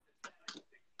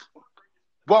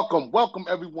Welcome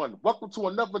everyone. Welcome to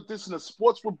another edition of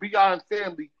Sports with BI and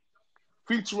Family,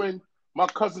 featuring my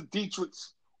cousin Dietrich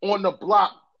on the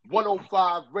block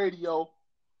 105 radio.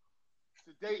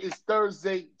 Today is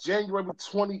Thursday, January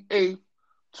 28th,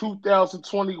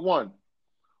 2021.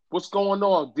 What's going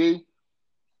on, D?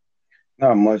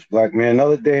 Not much, black man.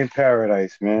 Another day in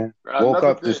paradise, man. Woke Another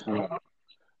up day. this morning.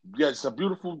 Yes, a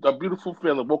beautiful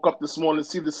feeling. Woke up this morning,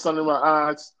 see the sun in my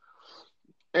eyes.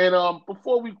 And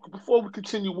before we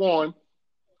continue on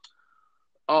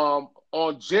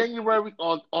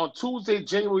Tuesday,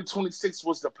 January 26th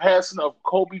was the passing of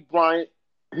Kobe Bryant,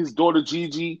 his daughter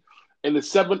Gigi, and the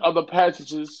seven other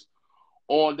passengers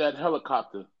on that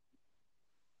helicopter.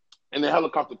 In the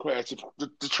helicopter crash, the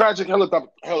tragic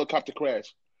helicopter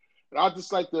crash. And I'd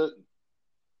just like to,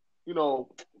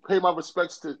 pay my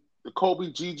respects to the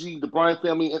Kobe, Gigi, the Bryant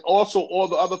family, and also all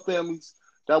the other families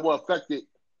that were affected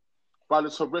by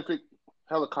this horrific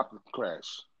helicopter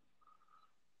crash.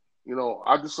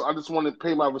 I just want to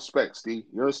pay my respects, Steve.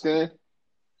 You understand?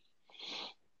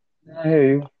 I hear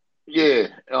you. Yeah.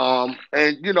 And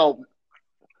and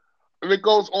it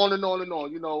goes on and on and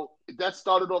on. That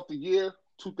started off the year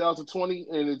 2020,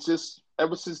 and it's just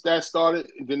ever since that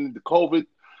started, and then the COVID.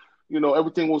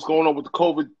 Everything was going on with the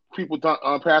COVID, people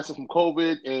passing from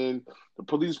COVID, and the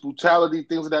police brutality,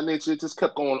 things of that nature. It just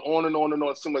kept going on and on and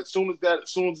on. It seemed like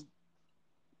as soon as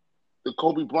the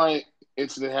Kobe Bryant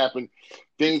incident happened,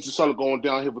 things just started going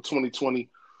downhill for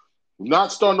 2020.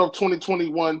 Not starting off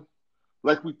 2021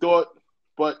 like we thought,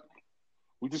 but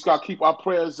we just got to keep our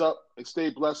prayers up and stay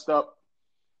blessed up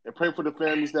and pray for the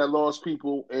families that lost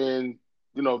people, and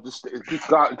just keep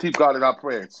God in our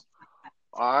prayers.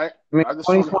 All right. I mean, I just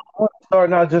want 2021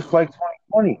 starting out just like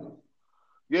 2020.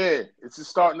 Yeah, it's just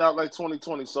starting out like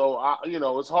 2020. So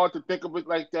it's hard to think of it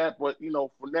like that, but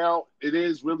for now, it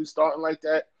is really starting like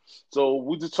that. So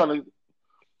we're just trying to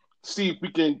see if we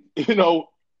can, if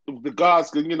the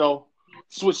gods can,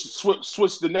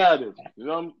 switch the narrative,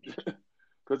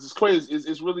 because it's crazy.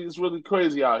 It's really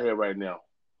crazy out here right now.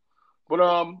 But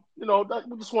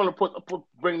we just want to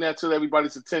bring that to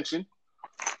everybody's attention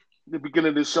at the beginning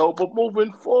of the show. But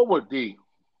moving forward, D.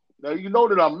 Now you know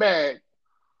that I'm mad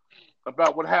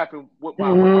about what happened with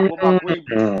my with, with my Green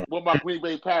Mm, with my Green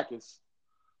Bay Packers.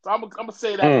 So I'm gonna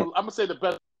say that mm. I'm gonna say the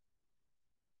best.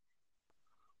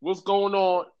 What's going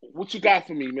on? What you got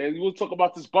for me, man? You want to talk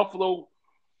about this Buffalo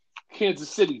Kansas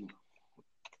City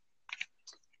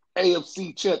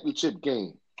AFC Championship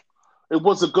game? It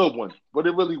was a good one, but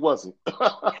it really wasn't.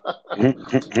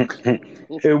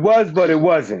 It was, but it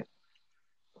wasn't.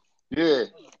 Yeah.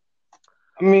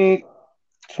 I mean,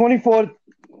 24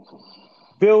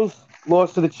 Bills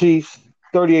lost to the Chiefs,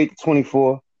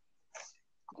 38-24.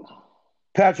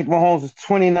 Patrick Mahomes was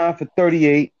 29 for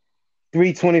 38,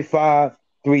 325,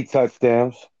 three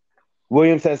touchdowns.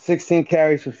 Williams had 16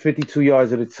 carries for 52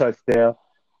 yards of the touchdown.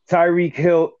 Tyreek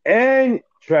Hill and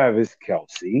Travis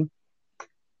Kelce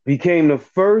became the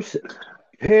first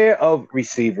pair of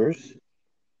receivers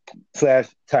slash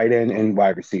tight end and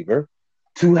wide receiver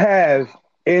to have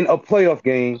in a playoff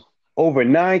game over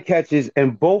 9 catches,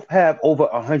 and both have over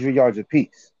 100 yards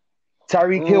apiece.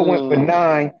 Tyreek Hill went for Mm,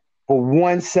 9 for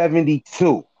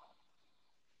 172.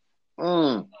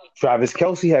 mm, Travis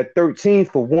Kelce had 13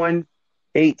 for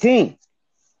 118.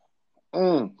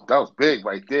 That was big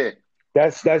right there.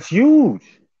 That's huge.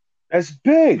 That's You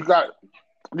big. got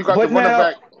you got the But running now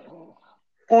back.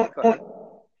 on, Go ahead.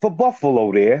 on for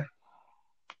Buffalo there,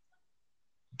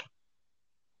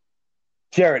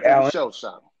 Jared They were Allen, shell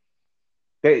shocked.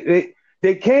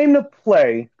 they came to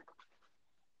play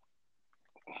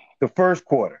the first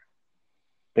quarter.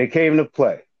 They came to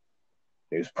play.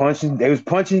 They was punching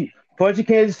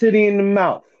Kansas City in the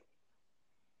mouth.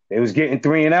 They was getting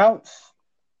 3 and outs.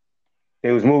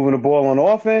 They was moving the ball on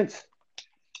offense,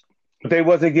 but they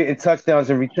wasn't getting touchdowns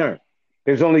in return.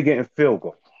 They was only getting field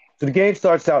goals. So the game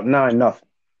starts out 9-0.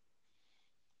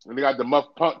 And they got the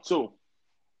muff punt too.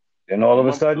 Then all The of a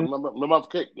muff the, sudden, muff- the muff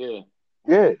kick, yeah.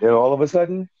 yeah, then all of a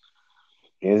sudden,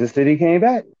 Kansas City came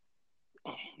back.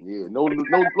 Yeah. No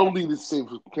lead is safe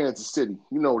for Kansas City.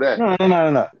 You know that. No, no, no,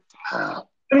 no, no.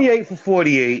 28 for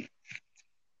 48,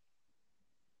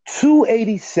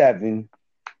 287,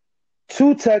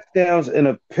 2 touchdowns and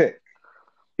a pick.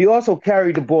 He also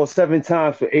carried the ball 7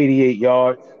 times for 88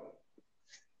 yards.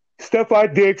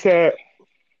 Stephon Diggs had,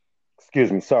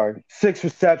 6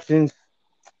 receptions,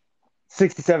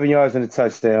 67 yards and a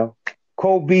touchdown.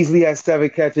 Cole Beasley had 7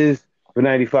 catches for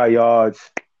 95 yards.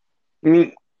 I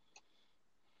mean,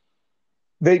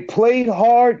 they played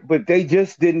hard, but they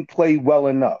just didn't play well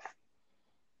enough.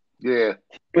 Yeah.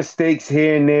 Mistakes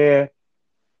here and there.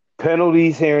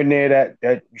 penalties here and there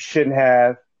that you shouldn't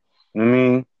have. I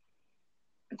mean,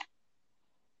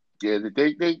 Yeah,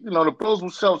 they the Bills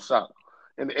were shell shocked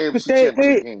in the but AFC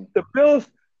Championship game.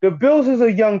 the Bills is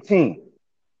a young team,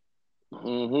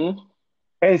 Mm-hmm.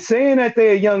 and saying that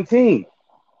they're a young team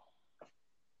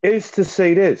is to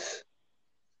say this: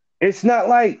 it's not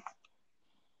like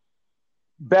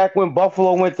back when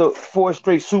Buffalo went to 4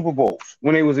 straight Super Bowls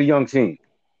when they was a young team.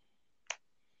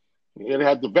 Yeah, they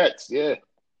had the vets. Yeah.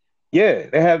 Yeah,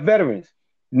 they have veterans.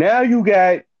 Now you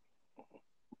got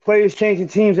players changing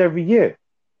teams every year.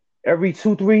 Every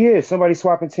 2, 3 years, somebody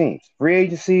swapping teams. Free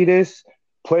agency, this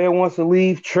player wants to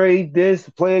leave, trade this,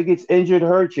 player gets injured,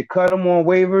 hurt, you cut them on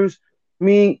waivers. I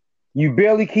mean, you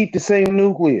barely keep the same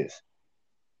nucleus.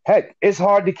 Heck, it's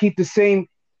hard to keep the same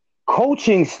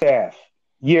coaching staff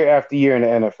year after year in the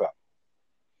NFL.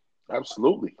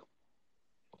 Absolutely.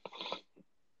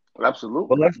 But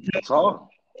Absolutely. let's It's hard.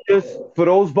 just for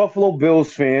those Buffalo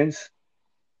Bills fans,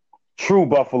 true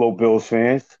Buffalo Bills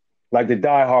fans, like the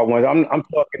diehard ones. I'm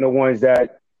talking the ones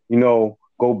that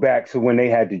go back to when they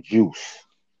had the juice.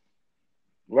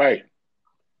 Right.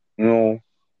 You know,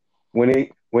 when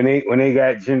they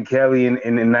got Jim Kelly in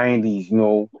the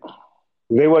 '90s.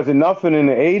 There wasn't nothing in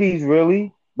the '80s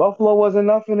really. Buffalo wasn't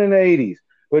nothing in the '80s,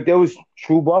 but there was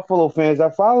true Buffalo fans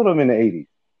that followed them in the '80s.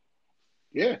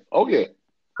 Yeah. Oh yeah.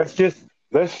 Let's just.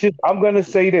 I'm gonna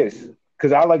say this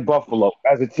because I like Buffalo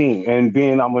as a team, and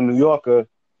being I'm a New Yorker,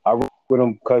 I root with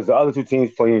them because the other two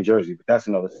teams play in Jersey, but that's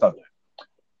another subject.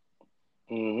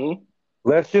 Mm-hmm.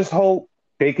 Let's just hope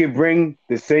they can bring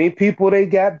the same people they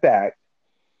got back,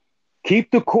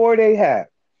 keep the core they have.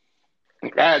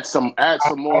 Add some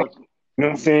more. You know what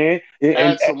I'm saying? And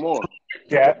Add some more.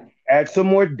 add some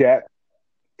more depth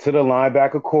to the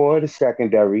linebacker core, the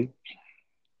secondary.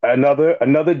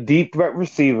 Another deep threat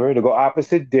receiver to go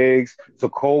opposite Diggs, so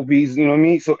Kobe's, you know what I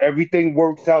mean? So everything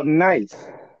works out nice.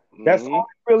 That's Mm-hmm. all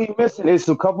they're really missing is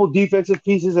a couple defensive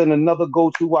pieces and another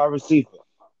go-to wide receiver.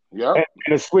 Yep.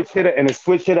 And a switch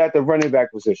hitter at the running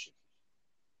back position.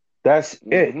 That's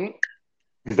it.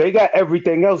 Mm-hmm. They got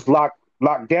everything else locked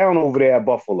down over there at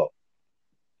Buffalo.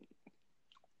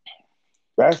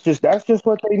 That's just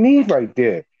what they need right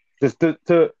there. Just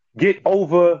to get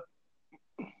over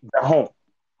the hump.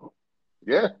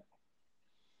 Yeah.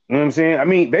 You know what I'm saying? I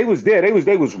mean, they was there. They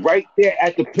was right there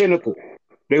at the pinnacle.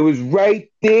 They was right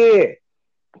there.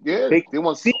 Yeah. They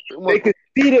could see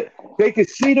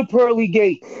the pearly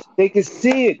gates. They could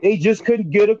see it. They just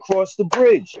couldn't get across the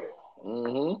bridge.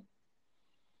 Mm-hmm.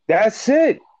 That's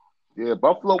it. Yeah.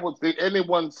 Buffalo they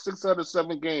won 6 out of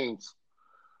 7 games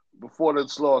before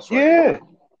this loss right Yeah. now.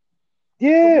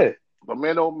 Yeah. But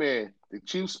man, oh man, the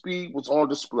Chiefs' speed was on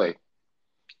display.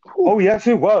 Oh, yes,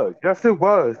 it was. Yes, it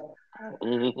was.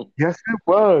 Mm-hmm. Yes, it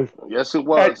was. Yes, it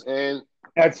was. And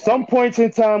At some points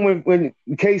in time when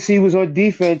KC was on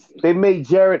defense, they made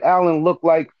Jared Allen look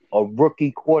like a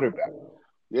rookie quarterback.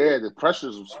 yeah, the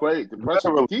pressures was great. The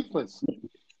pressure of the defense.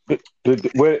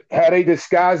 How they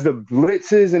disguised the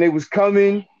blitzes and it was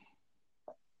coming.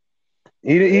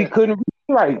 He couldn't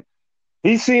read right.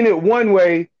 He seen it one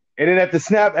way, and then at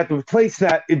the play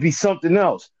snap, it'd be something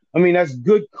else. I mean, that's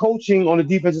good coaching on the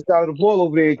defensive side of the ball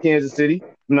over there in Kansas City.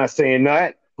 I'm not saying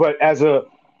that, but as a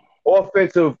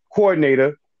offensive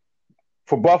coordinator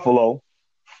for Buffalo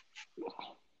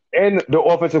and the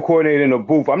offensive coordinator in the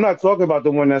booth, I'm not talking about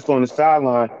the one that's on the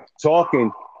sideline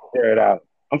talking it out.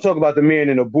 I'm talking about the man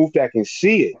in the booth that can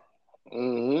see it.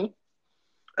 Mm-hmm.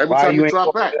 Every time you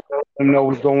drop back, know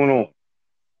what's going on.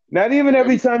 Not even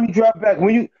every time you drop back.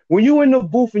 When you in the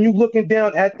booth and you looking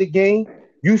down at the game,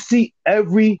 you see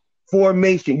every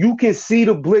formation. You can see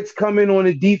the blitz coming on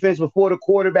the defense before the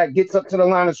quarterback gets up to the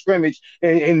line of scrimmage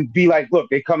and be like, look,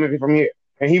 they're coming from here.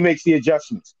 And he makes the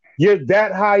adjustments. You're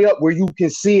that high up where you can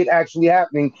see it actually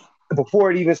happening before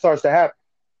it even starts to happen.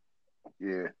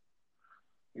 Yeah.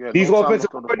 These offensive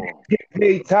players get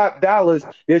paid top dollars.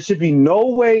 There should be no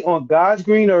way on God's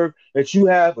green earth that you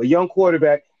have a young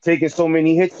quarterback taking so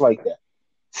many hits like that,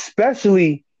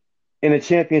 especially in a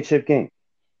championship game.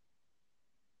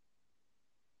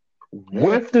 Yeah.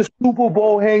 With the Super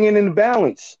Bowl hanging in the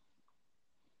balance.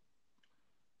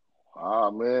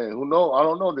 Man, who knows? I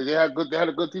don't know. They had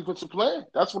a good defensive plan.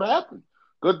 That's what happened.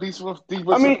 Good defensive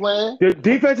plan. The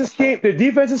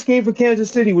defensive scheme for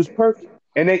Kansas City was perfect,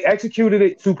 and they executed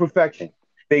it to perfection.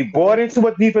 They bought into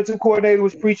what the defensive coordinator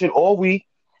was preaching all week,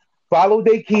 followed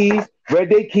their keys, read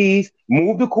their keys,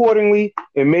 moved accordingly,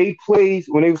 and made plays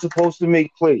when they were supposed to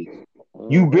make plays.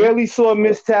 Mm-hmm. You barely saw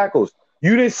missed tackles.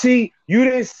 You didn't see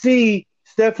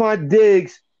Stephon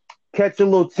Diggs catch a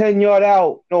little 10-yard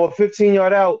out or a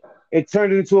 15-yard out and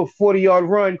turn it into a 40-yard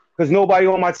run because nobody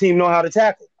on my team know how to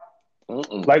tackle.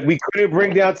 Like we couldn't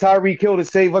bring down Tyreek Hill to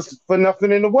save us for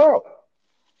nothing in the world.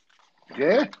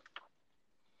 Yeah.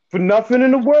 For nothing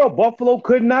in the world, Buffalo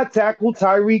could not tackle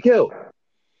Tyreek Hill.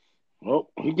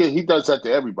 Well, he does that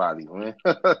to everybody, man.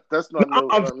 That's not no.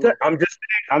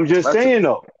 I'm just saying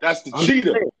though. That's the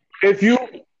cheetah.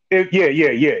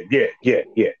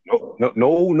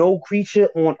 No creature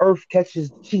on earth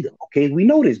catches the cheetah. Okay, we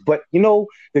know this, but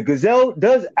the gazelle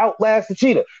does outlast the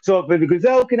cheetah. So if the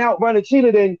gazelle can outrun a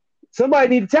cheetah, then somebody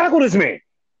need to tackle this man.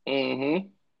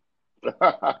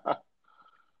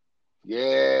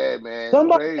 Yeah, man.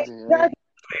 Somebody crazy, man.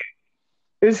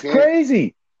 It's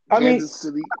crazy. Kansas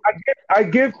City. I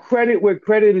give credit where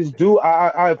credit is due.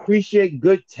 I appreciate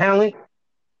good talent.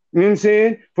 You know what I'm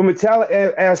saying? From a talent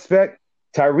aspect,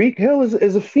 Tyreek Hill is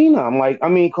a phenom. Like,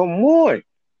 come on.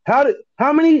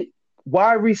 How many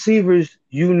wide receivers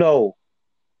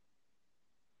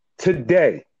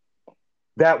today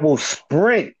that will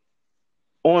sprint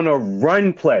on a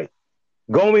run play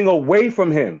going away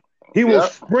from him? He will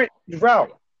sprint his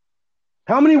route.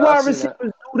 How many wide receivers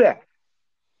do that?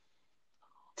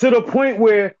 To the point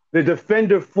where the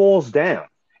defender falls down.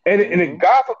 And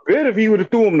God forbid if he would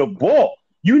have threw him the ball.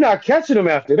 You're not catching him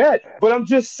after that. But I'm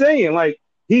just saying, like,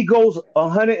 he goes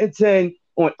 110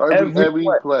 on every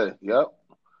play. Yep.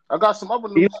 I got some other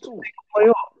news, too.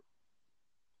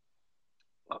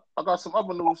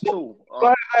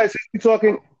 You're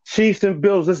talking Chiefs and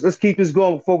Bills. Let's keep this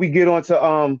going before we get on to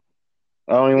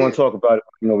I don't even want to talk about it.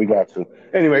 We got to.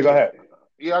 Anyway, go ahead.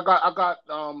 Yeah, I got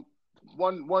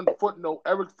one footnote.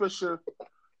 Eric Fisher,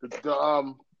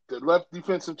 the left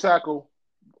offensive tackle,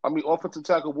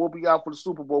 will be out for the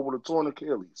Super Bowl with a torn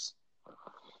Achilles.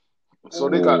 So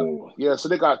they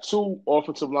got two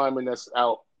offensive linemen that's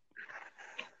out.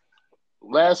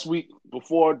 Last week,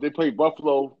 before they played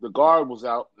Buffalo, the guard was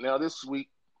out. Now this week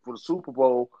for the Super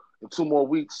Bowl, in 2 more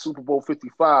weeks, Super Bowl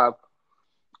 55,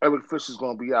 Eric Fisher's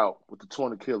going to be out with the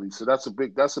torn Achilles. So that's a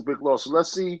big loss. So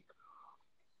let's see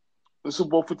the Super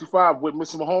Bowl 55 what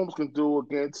Mr. Mahomes can do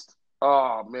against.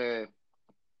 Oh man.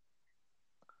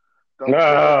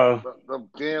 The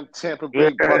damn Tampa Bay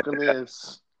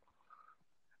Buccaneers.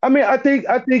 I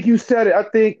think you said it.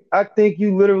 I think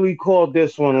you literally called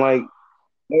this one. Like,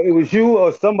 it was you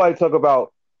or somebody talk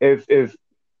about if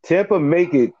Tampa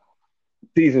make it,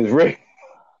 season's rigged.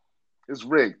 It's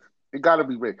rigged. It got to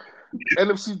be rigged.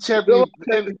 NFC champion.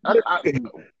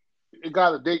 It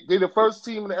got it. They the first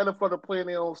team in the NFL to play in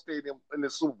their own stadium in the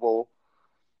Super Bowl.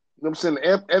 You know what I'm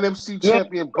saying? The NFC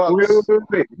champion Bucks.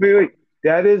 Wait.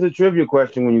 That is a trivia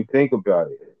question when you think about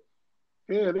it.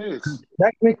 Yeah, it is.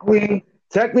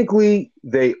 Technically,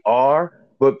 they are,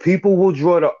 but people will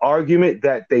draw the argument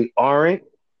that they aren't.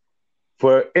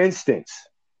 For instance,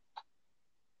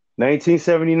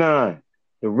 1979,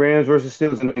 the Rams versus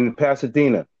Steelers in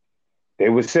Pasadena. They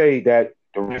would say that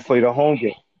the Rams played a home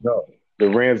game. No, the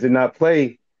Rams did not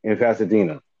play in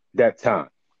Pasadena that time.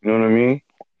 You know what I mean?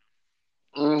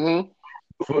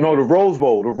 So, no, the Rose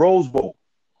Bowl.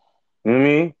 You know what I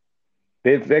mean?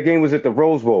 That game was at the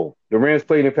Rose Bowl. The Rams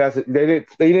played in Pasadena.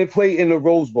 They didn't play in the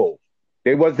Rose Bowl.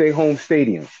 They was their home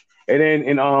stadium. And then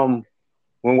in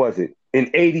when was it? In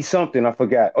 80-something, I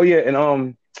forgot. Oh yeah,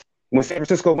 and when San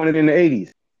Francisco won it in the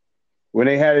 80s, when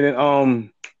they had it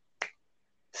in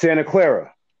Santa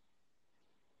Clara.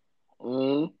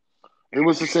 It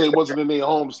was to say it wasn't in their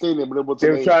home stadium, but it was. They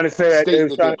were trying to say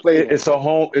it's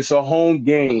a home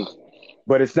game,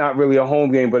 but it's not really a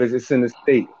home game, but it's in the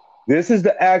state. This is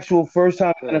the actual first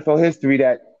time in NFL history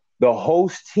that the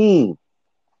host team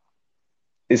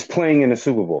is playing in the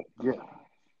Super Bowl. Yeah.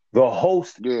 The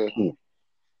host team.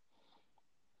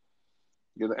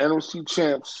 Yeah, the NFC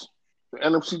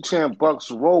champ Bucks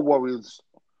Road Warriors.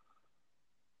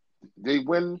 They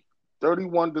win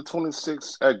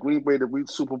 31-26 at Green Bay to reach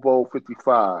Super Bowl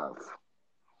 55.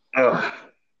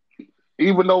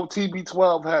 Even though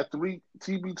TB12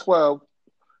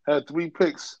 had three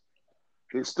picks,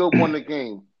 they still won the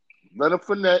game. Leonard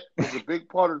Fournette was a big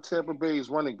part of Tampa Bay's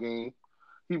running game.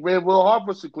 He ran real hard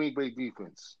versus the Green Bay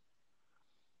defense.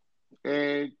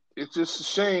 And it's just a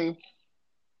shame.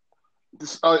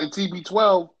 And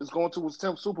TB12 is going to his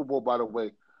 10th Super Bowl, by the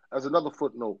way, as another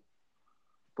footnote.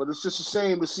 But it's just a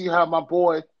shame to see how my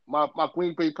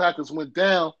Green Bay Packers went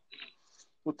down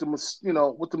with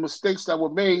the mistakes that were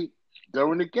made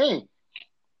during the game.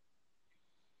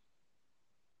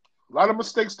 A lot of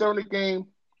mistakes during the game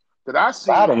that I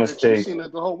seen. A lot of mistakes. Seen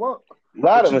at the whole world. A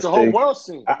lot of mistakes. The whole world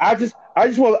seen. I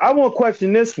want to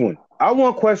question this one. I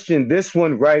want to question this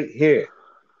one right here.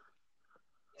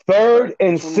 Third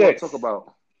and 6. Talk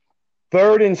about.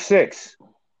 3rd and 6.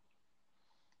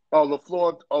 Oh,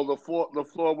 LaFleur. Oh,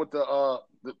 LaFleur with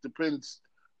the Pins.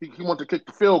 He wanted to kick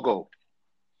the field goal.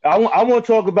 I want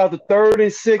to talk about the 3rd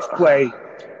and 6 play.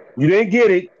 You didn't get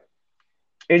it,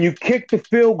 and you kicked the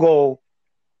field goal,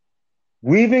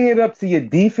 leaving it up to your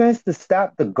defense to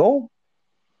stop the goal.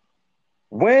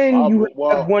 When you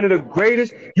have one of the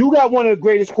greatest, you got one of the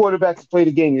greatest quarterbacks to play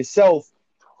the game yourself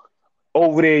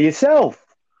over there yourself.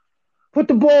 Put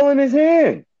the ball in his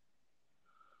hand.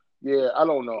 Yeah, I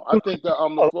don't know. I think that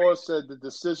LaFleur said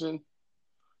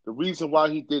the reason why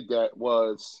he did that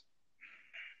was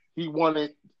he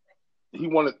wanted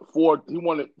four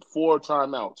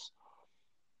timeouts.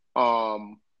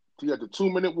 He had the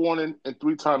 2-minute warning and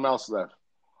 3 timeouts left.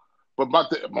 But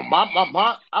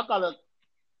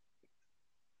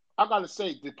I gotta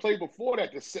say the play before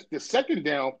that, the second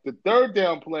down, the 3rd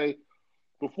down play,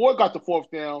 before it got the 4th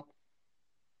down,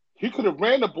 he could have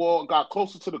ran the ball and got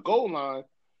closer to the goal line,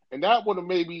 and that would have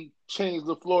maybe changed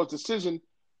LaFleur's decision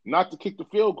not to kick the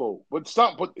field goal. But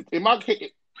in my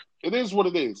case, it is what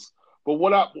it is.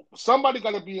 But somebody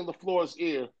got to be in LaFleur's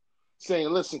ear saying,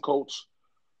 "Listen, coach,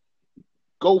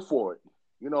 go for it."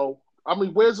 I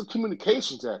mean, where's the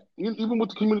communications at? Even with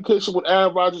the communication with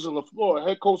Aaron Rodgers and LaFleur,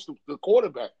 head coach, the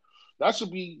quarterback, that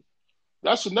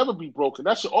should never be broken.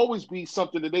 That should always be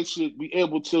something that they should be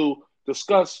able to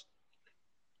discuss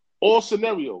all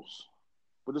scenarios.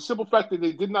 But the simple fact that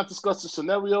they did not discuss the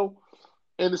scenario,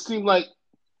 and it seemed like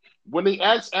when they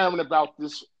asked Aaron about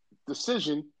this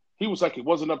decision, he was like, "It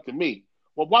wasn't up to me."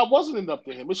 Well, why wasn't it up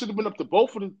to him? It should have been up to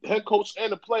both of the head coach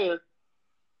and the player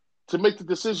to make the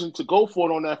decision to go for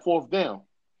it on that 4th down.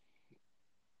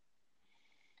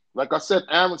 Like I said,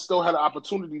 Aaron still had an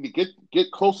opportunity to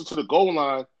get closer to the goal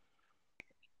line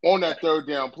on that 3rd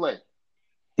down play.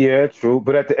 Yeah, true.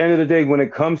 But at the end of the day, when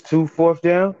it comes to 4th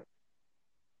down,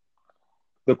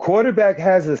 the quarterback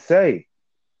has a say,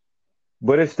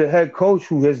 but it's the head coach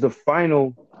who has the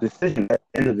final decision at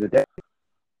the end of the day.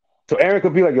 So Aaron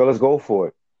could be like, "Yo, let's go for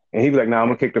it," and he'd be like, "Nah, I'm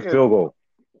gonna kick the field goal."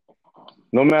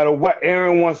 No matter what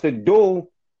Aaron wants to do,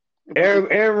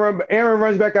 Aaron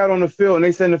runs back out on the field, and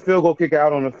they send the field goal kicker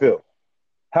out on the field.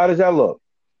 How does that look?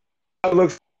 It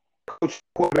looks like coach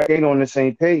and quarterback ain't on the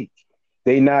same page.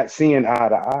 They not seeing eye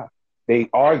to eye. They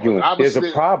arguing. There's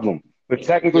a problem. But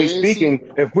technically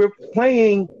speaking, if we're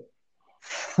playing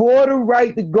for the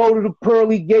right to go to the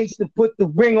pearly gates to put the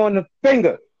ring on the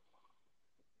finger,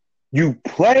 you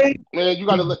play. Man, you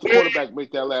got to let the quarterback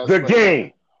make that last the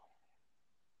game.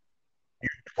 You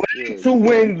play to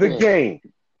win the game.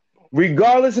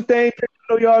 Regardless if they ain't picking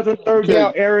no yards on 3rd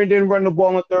down, Aaron didn't run the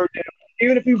ball on 3rd down.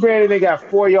 Even if he ran it, they got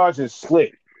 4 yards and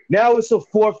slipped. Now it's a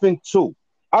 4th and 2.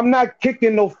 I'm not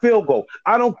kicking no field goal.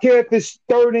 I don't care if it's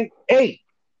 3rd and 8.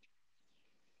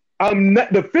 I'm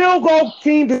not the field goal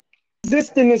team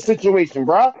exists in this situation,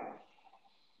 bro.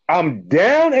 I'm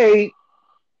down 8.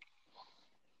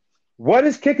 What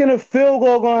is kicking a field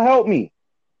goal gonna help me?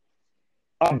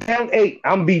 I'm down 8.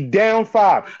 I'm be down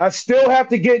 5. I still have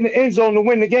to get in the end zone to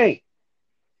win the game.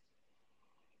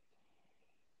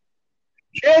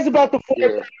 Cares about the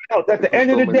 4th down. At the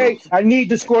end of the day, I need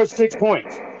to score 6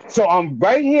 points. So I'm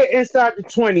right here inside the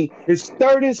 20. It's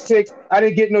 3rd and 6. I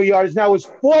didn't get no yardage. Now it's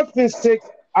 4th and 6.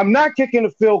 I'm not kicking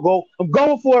a field goal. I'm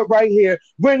going for it right here.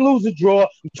 Win, lose, or draw.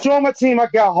 I'm showing my team I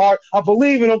got heart. I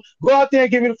believe in them. Go out there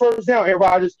and give me the 1st down, Aaron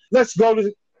Rodgers. Let's go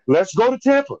to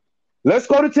Tampa. Let's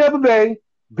go to Tampa Bay.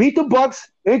 Beat the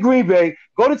Bucks in Green Bay.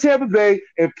 Go to Tampa Bay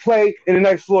and play in the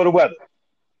nice Florida weather.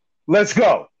 Let's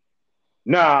go.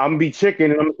 Nah, I'm gonna be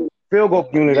chicken and I'm gonna put a field goal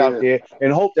unit out there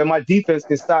and hope that my defense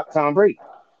can stop Tom Brady.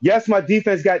 Yes, my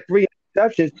defense got 3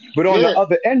 interceptions, but on the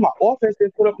other end, my offense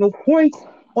didn't put up no points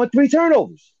on 3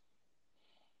 turnovers.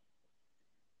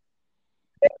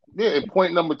 Yeah, and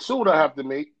point number 2 that I have to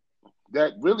make,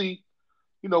 that really,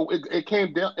 it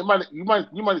came down. You might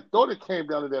have thought it came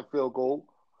down to that field goal,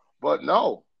 but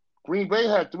no. Green Bay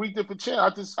had 3 different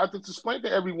chances. I just explained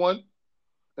to everyone.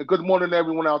 And good morning to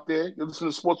everyone out there. You're listening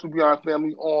to Sports with Beyond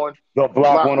Family on the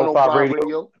Block 105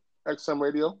 Radio, XM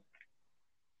Radio.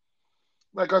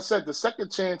 Like I said, the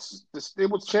second chance, there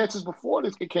was chances before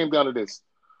this. It came down to this.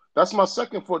 That's my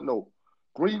second footnote.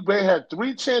 Green Bay had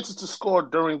 3 chances to score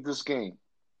during this game.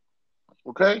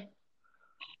 Okay?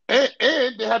 And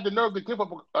they had the nerve to give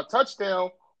up a touchdown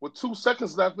with 2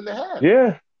 seconds left in the half.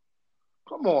 Yeah.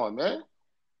 Come on, man.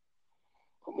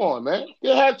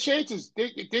 They had chances.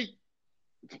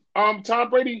 Tom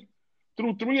Brady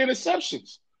threw 3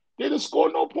 interceptions. They didn't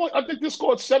score no point. I think they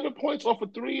scored 7 points off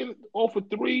of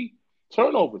 3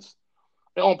 turnovers.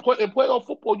 And in playoff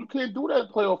football, you can't do that in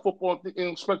playoff football and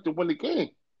expect to win the game.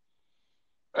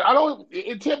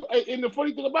 And the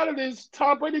funny thing about it is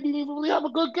Tom Brady didn't even really have a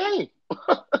good game.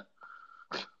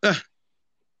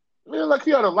 Man, like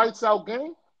he had a lights out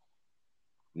game.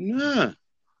 Nah.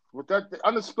 With that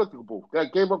inexplicable.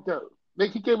 That gave up that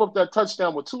he gave up that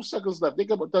touchdown with 2 seconds left. They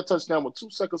gave up that touchdown with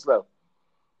 2 seconds left.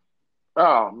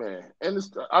 Oh man. And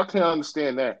I can't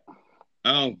understand that.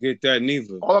 I don't get that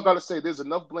neither. All I gotta say, there's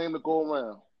enough blame to go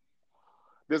around.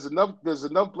 There's enough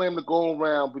blame to go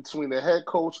around between the head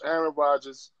coach, Aaron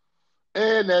Rodgers,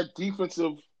 and that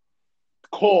defensive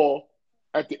call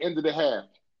at the end of the half.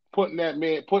 Putting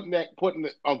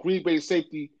the Green Bay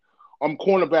safety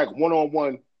cornerback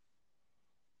 1-on-1.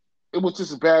 It was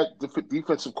just a bad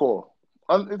defensive call.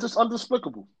 It's just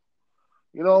inexplicable.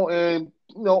 And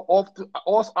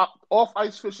off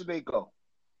ice fishing they go.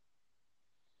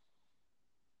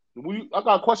 I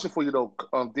got a question for you though,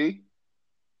 D.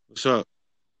 What's up?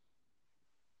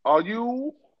 Are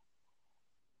you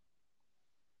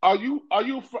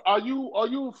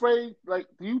afraid? Like,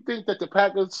 do you think that the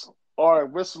Packers are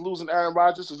at risk of losing Aaron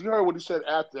Rodgers? Because you heard what he said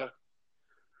after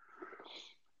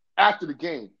the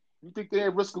game. You think they're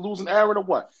at risk of losing Aaron or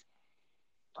what?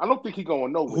 I don't think he's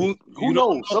going nowhere. Who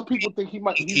knows? Some people think he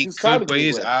might. He could play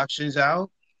his options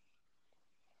out.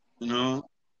 With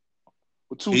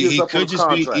 2 years up on his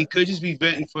contract. He could just be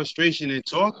venting frustration and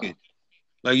talking.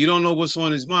 Like, you don't know what's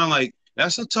on his mind. Like,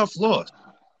 that's a tough loss.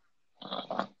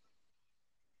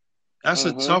 That's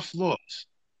a tough loss.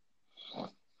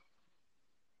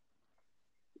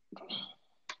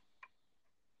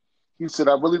 He said,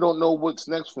 "I really don't know what's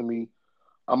next for me.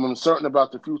 I'm uncertain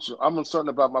about the future. I'm uncertain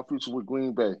about my future with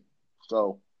Green Bay."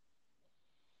 So,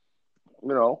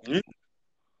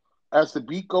 as the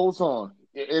beat goes on,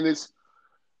 and it's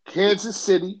Kansas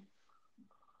City,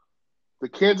 the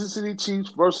Kansas City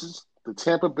Chiefs versus the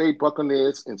Tampa Bay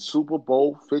Buccaneers in Super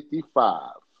Bowl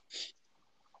 55.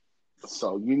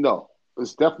 So,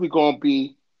 it's definitely going to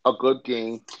be a good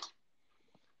game.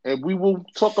 And we will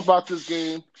talk about this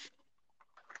game.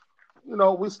 We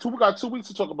got 2 weeks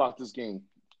to talk about this game.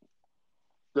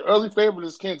 The early favorite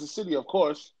is Kansas City, of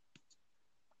course.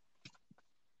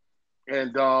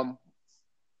 And I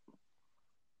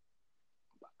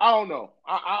don't know.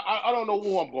 I don't know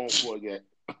who I'm going for yet.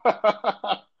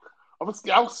 I'm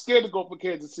scared to go for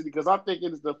Kansas City because I think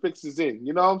the fix is in.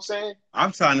 You know what I'm saying?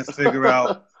 I'm trying to figure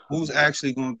out who's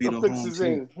actually going to be the home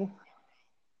team.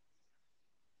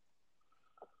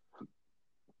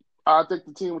 I think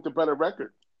the team with the better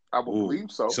record. I would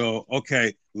believe so. So,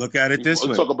 okay, look at it this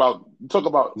way.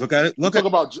 Look at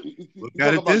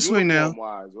it this way now.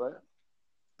 Wise, right?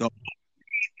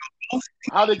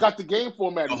 How they got the game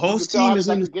formatted? The whole team is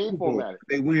in the game formatted.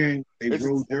 They wearing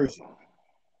road jersey.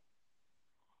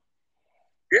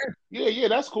 Yeah,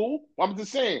 that's cool. I'm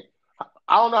just saying.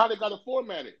 I don't know how they got it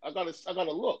formatted. I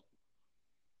gotta look.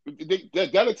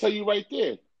 That'll tell you right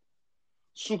there.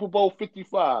 Super Bowl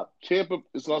 55. Tampa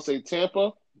is gonna say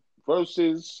Tampa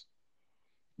versus.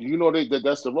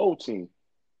 That's the road team.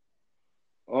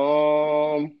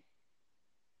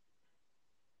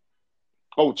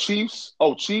 Chiefs.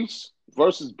 Chiefs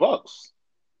versus Bucks.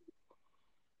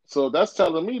 So that's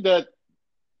telling me that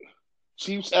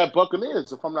Chiefs at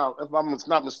Buccaneers, if I'm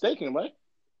not mistaken, right?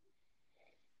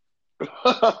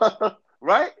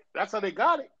 Right? That's how they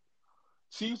got it.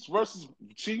 Chiefs versus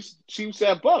Chiefs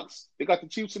at Bucks. They got the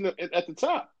Chiefs at the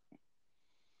top.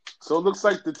 So it looks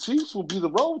like the Chiefs will be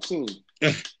the road team.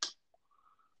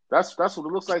 That's what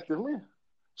it looks like to me.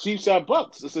 Chiefs at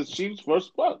Bucks. It says Chiefs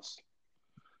versus Bucks.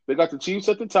 They got the Chiefs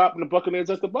at the top and the Buccaneers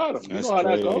at the bottom. You know how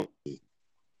that goes.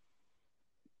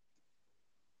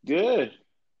 Yeah.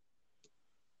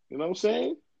 You know what I'm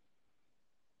saying?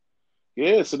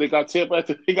 Yeah, so they got Tampa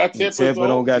Tampa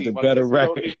don't got the better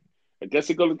record. I guess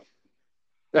they're going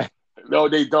to. No,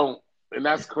 they don't. And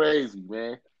that's crazy,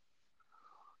 man.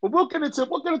 But we'll get into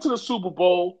the Super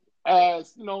Bowl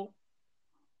as,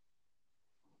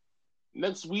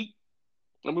 next week.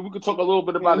 I mean, we could talk a little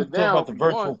bit about it now. Talk about the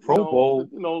virtual Pro Bowl.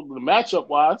 The matchup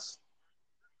wise.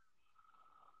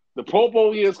 The Pro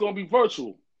Bowl is going to be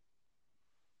virtual.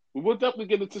 We will definitely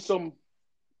get into some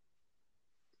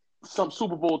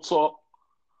Super Bowl talk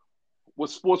with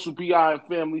Sports with BI and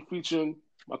Family featuring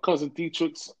my cousin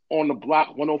Dietrich's on the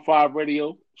Block 105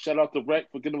 Radio. Shout out to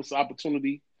Rec for giving us the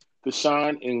opportunity to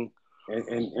shine and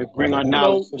bring our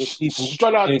knowledge to the people.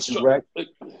 Straight out Rec.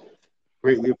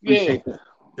 Greatly appreciate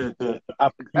the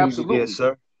opportunity. Absolutely. Yes,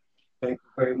 sir. Thank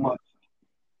you very much.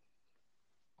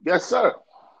 Yes, sir.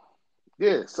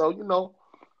 Yeah, so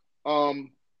I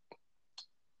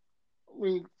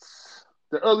mean,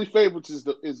 the early favorites is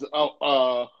what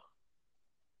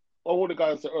the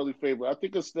guys the early favorite? I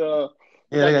think it's the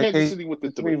Kansas City with the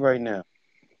 3 right now.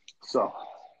 So,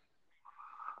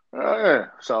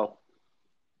 so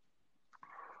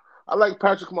I like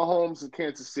Patrick Mahomes in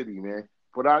Kansas City, man.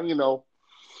 But I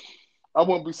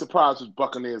wouldn't be surprised if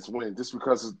Buccaneers win just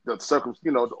because of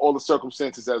all the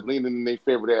circumstances that's leaning in their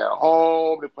favor. They're at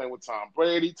home. They're playing with Tom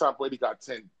Brady. Tom Brady got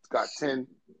 10.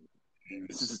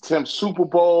 This is his 10th Super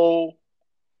Bowl.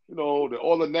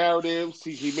 All the narratives.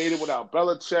 He made it without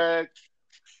Belichick.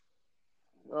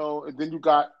 And then you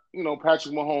got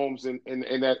Patrick Mahomes in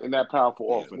that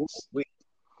powerful offense.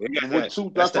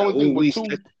 That's the only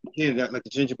thing. Got like the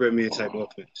gingerbread man type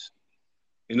offense.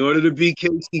 In order to beat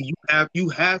KC, you have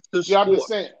to score. Yeah, I'm just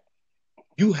saying.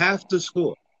 You have to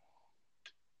score.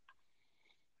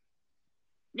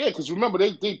 Yeah, because remember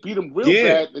they beat them real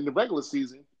bad in the regular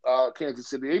season. Kansas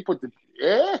City, they put the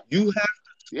You have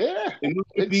to. In order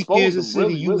to beat Kansas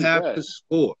City, you have to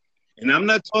score. And I'm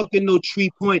not talking no 3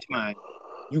 points, man.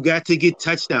 You got to get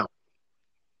touchdown.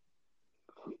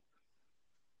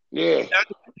 Yeah.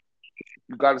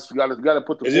 You got to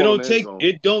put the ball in the end zone.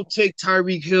 It don't take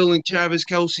Tyreek Hill and Travis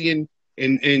Kelce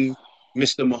and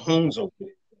Mr. Mahomes over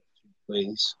there.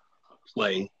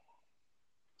 Play.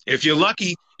 If you're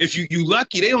lucky, you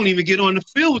lucky, they don't even get on the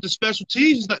field with the special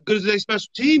teams. It's not good as their special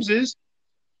teams is.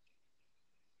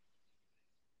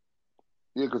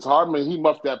 Yeah, because Hardman, he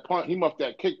muffed that punt, he muffed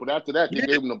that kick, but after that, they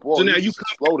gave him the ball. So now you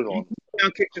exploded on him.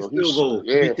 Down, kick the field goal.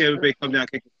 Yeah. Tampa Bay come down,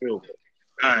 kick the field goal.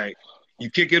 All right. You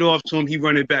kick it off to him, he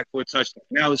run it back for a touchdown.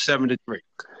 Now it's 7-3.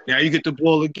 Now you get the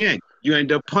ball again. You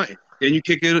end up punting. Then you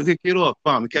kick it off.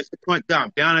 Bomb. You catch the punt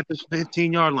down at the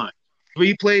 15-yard line.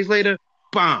 3 plays later,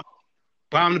 bomb.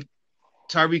 Bomb to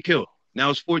Tyreek Hill. Now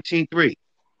it's 14-3.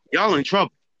 Y'all in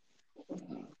trouble.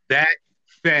 That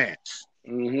fast.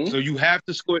 Mm-hmm. So you have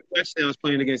to score touchdowns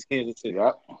playing against Kansas City.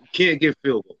 Yep. You can't get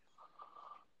field goal.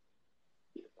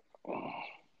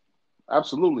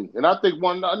 Absolutely, and I think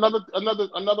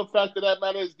another factor that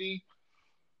matters is the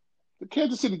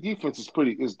Kansas City defense is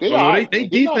pretty. They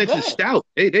defense is stout.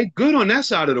 They good on that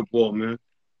side of the ball, man.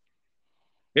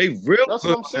 They real That's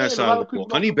good on that side of the ball.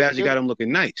 Honey Badger got them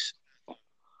looking nice.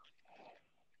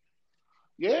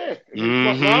 Yeah,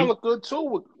 and look good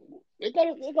too. They got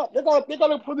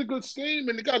a pretty good scheme,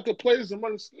 and they got good players and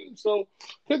running scheme. So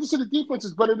Kansas City defense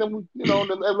is better than than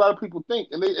a lot of people think,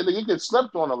 and they get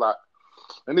slept on a lot.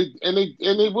 And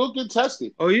they will get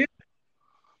tested. Oh yeah.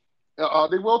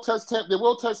 They will test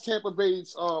Tampa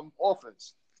Bay's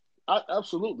offense.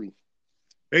 Absolutely.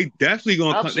 They definitely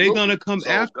gonna come. They're gonna come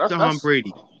after Tom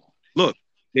Brady. Look,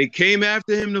 they came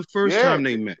after him the first time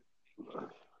they met.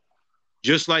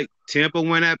 Just like Tampa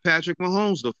went at Patrick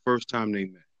Mahomes the first time they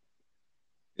met.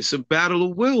 It's a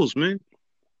battle of wills, man.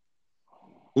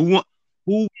 Who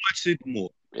wants it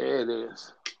more? Yeah, it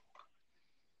is.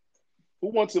 Who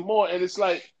wants it more? And it's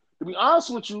like, to be honest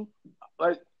with you,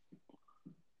 like,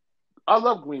 I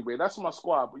love Green Bay. That's my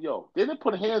squad. But they didn't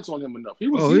put hands on him enough. He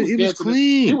was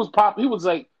clean. He was popping. He was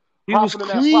like hopping in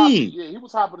that pocket. Yeah, he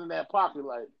was hopping in that pocket.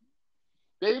 Like,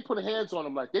 they didn't put hands on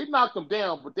him. Like, they knocked him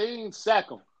down, but they didn't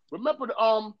sack him. Remember,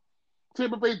 the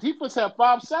Tampa Bay defense had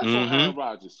 5 sacks on Aaron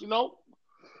Rodgers.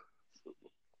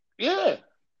 Yeah,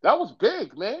 that was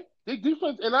big, man. They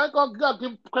defense, and I got to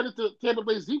give credit to Tampa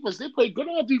Bay's defense. They played good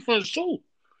on defense too.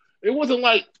 It wasn't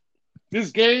like this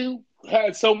game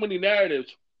had so many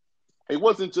narratives. It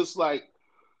wasn't just like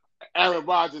Aaron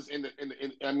Rodgers and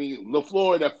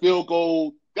LaFleur, that field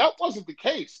goal. That wasn't the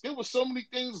case. There were so many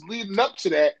things leading up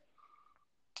to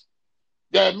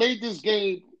that made this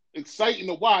game exciting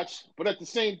to watch, but at the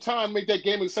same time, made that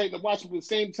game exciting to watch. But at the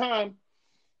same time,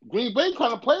 Green Bay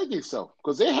kind of played themselves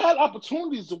because they had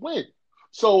opportunities to win.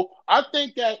 So I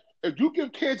think that if you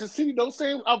give Kansas City those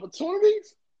same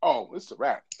opportunities, it's a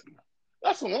wrap.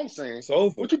 That's what I'm saying. It's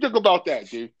over. What you think about that,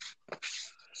 G?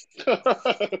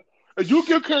 If you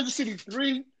give Kansas City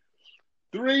three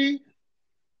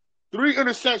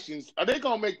interceptions, are they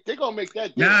gonna make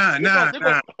that game? Nah.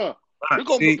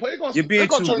 You're being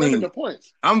too lenient.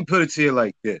 I'm gonna put it to you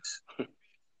like this.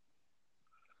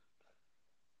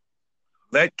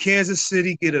 Let Kansas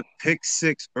City get a pick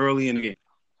 6 early in the game.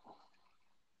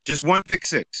 Just 1 pick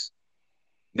 6.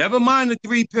 Never mind the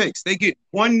 3 picks. They get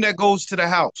 1 that goes to the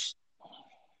house.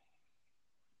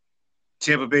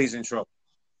 Tampa Bay's in trouble.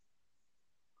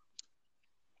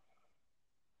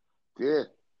 Yeah.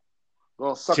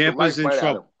 Tampa's in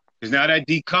trouble. Because now that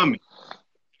D coming.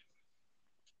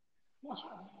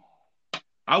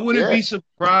 I wouldn't be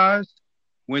surprised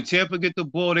when Tampa get the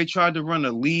ball, they tried to run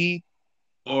a lead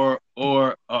or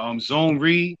zone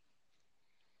read,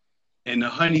 and the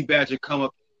Honey Badger come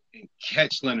up and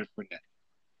catch Leonard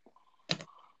Fournette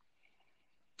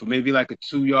for maybe like a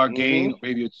 2-yard gain, or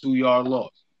maybe a 2-yard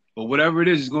loss. But whatever it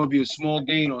is, it's going to be a small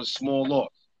gain or a small loss.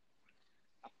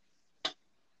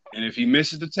 And if he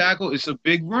misses the tackle, it's a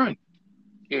big run.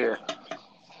 Yeah.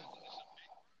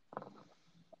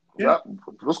 Yeah. Yep.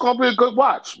 It's gonna be a good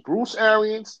watch. Bruce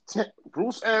Arians,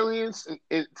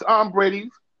 and Tom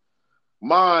Brady,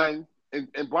 mine, and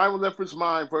Brian Leffler's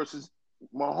mine versus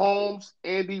Mahomes,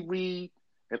 Andy Reid,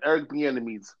 and Eric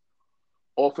Bieniemy's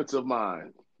offensive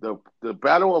mind. The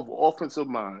battle of offensive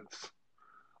minds.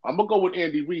 I'm gonna go with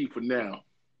Andy Reid for now.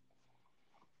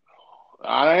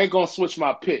 I ain't gonna switch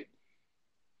my pick.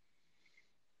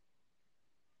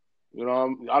 You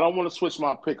know, I don't want to switch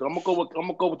my pick. I'm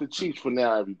gonna go with the Chiefs for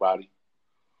now, everybody.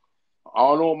 I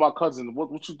don't know my cousin.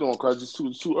 What you doing, cuz? It's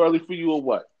too early for you or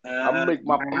what? I'm gonna make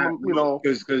my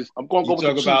Because I'm gonna go you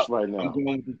with the talk Chiefs about right I'm now.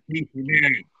 going with the Chiefs.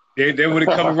 Yeah. They would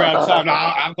have come around time. No,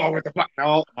 I'm going with the fuck.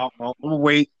 No. I'm gonna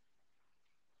wait.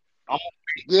 I'm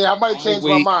Yeah, I might gonna change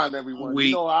my wait. mind, everyone.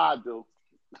 You know how I do.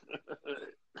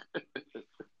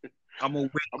 I'm gonna I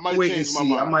wait. might Wait and change my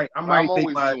see. I mind. I'm might take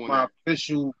always doing my that.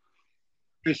 official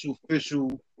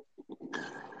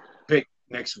pick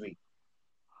next week.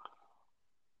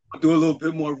 I'll do a little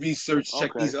bit more research.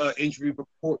 Check Okay. these injury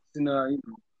reports and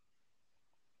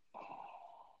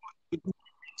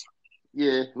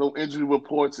Yeah, little injury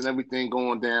reports and everything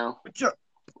going down. All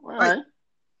All right.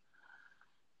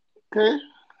 Okay.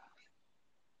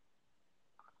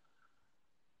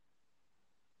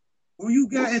 Who you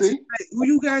got We'll see. Who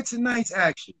you got tonight's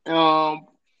action? Yeah,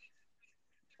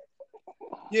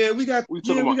 we got We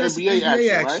talking about some NBA NBA action,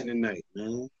 action right? tonight,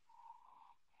 man.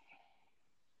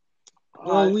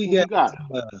 All right. We Who we got? got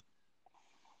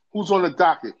Who's on the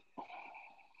docket?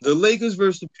 the Lakers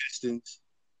versus the Pistons,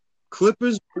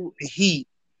 Clippers versus the Heat,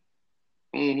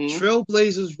 Mm-hmm.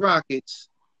 Trailblazers Rockets,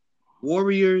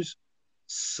 Warriors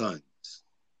Suns.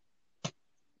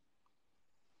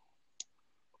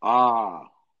 Ah.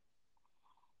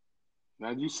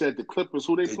 Now you said the Clippers.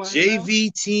 Who they The playing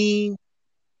JV team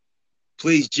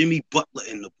plays Jimmy Butler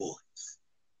and the boys.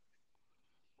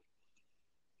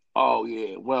 Oh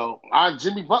yeah. Well,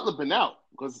 Jimmy Butler been out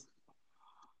because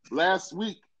last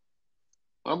week.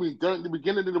 I mean, during the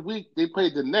beginning of the week, they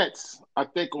played the Nets. I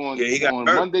think He got on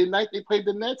hurt. Monday night they played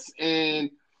the Nets,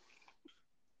 and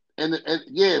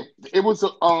yeah, it was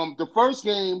the first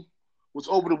game was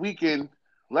over the weekend,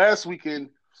 last weekend,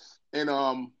 and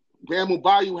Bam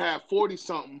Bayou had 40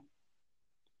 something,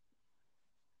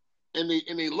 and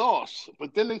they lost.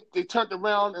 But then they turned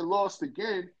around and lost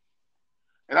again.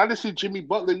 And I just see Jimmy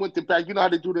Butler went to back. You know how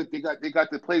they do that? They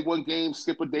got to play one game,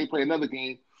 skip a day, play another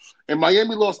game. And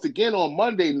Miami lost again on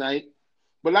Monday night.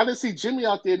 But I didn't see Jimmy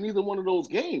out there in neither one of those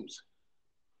games.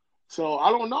 So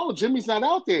I don't know. Jimmy's not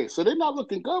out there. So they're not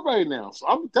looking good right now. So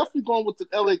I'm definitely going with the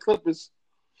LA Clippers.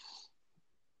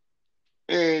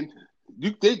 And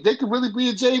they could really be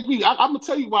a JV. I'm going to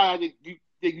tell you why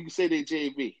you say they're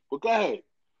JV. But go ahead.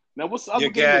 Now, what's the other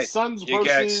game? The Suns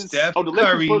versus Steph the Lakers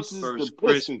Curry versus the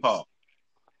Chris Pistons. Paul.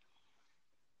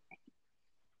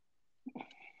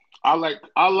 I like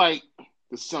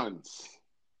the Suns.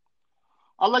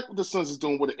 I like what the Suns is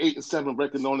doing with an 8-7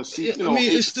 record on the season. I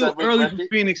mean, it's still early for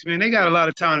Phoenix, man. They got a lot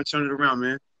of time to turn it around,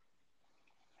 man.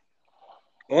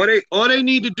 All they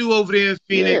need to do over there in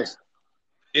Phoenix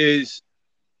is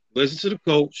listen to the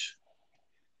coach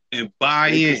and buy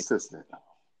in. Consistent.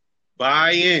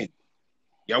 Buy in.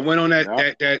 Y'all went on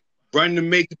that run to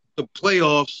make the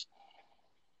playoffs.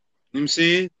 You know what I'm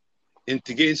saying? And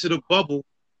to get into the bubble,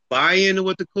 buy into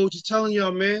what the coach is telling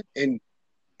y'all, man. And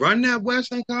run that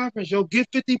Western Conference, yo. Get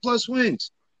 50+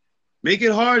 wins. Make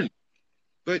it hard.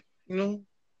 But, don't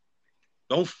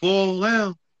fall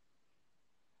down.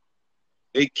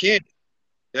 They can't.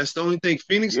 That's the only thing.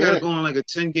 Phoenix got to go on like a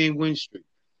 10-game win streak.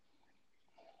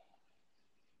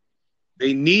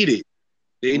 They need it.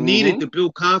 They need it to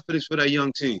build confidence for that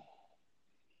young team.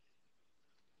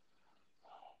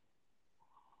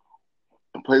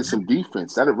 And play some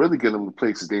defense. That'll really get them to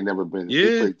places they've never been. Yeah.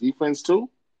 They play defense too.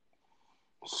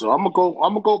 So I'm gonna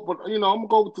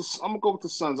go with the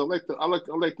Suns. I like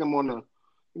them on the,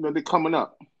 they're coming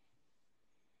up.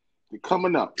 They're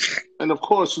coming up. And of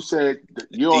course you said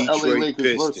your LA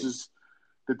Lakers versus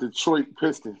the Detroit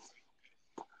Pistons.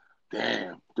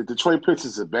 Damn, the Detroit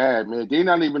Pistons are bad, man. They're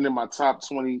not even in my top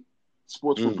 20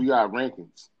 sports for BI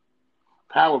rankings,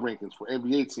 power rankings for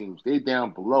NBA teams. They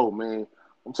down below, man.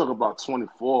 I'm talking about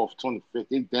 24th, 25th.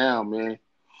 They down, man.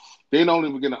 They don't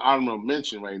even get an honorable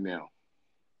mention right now.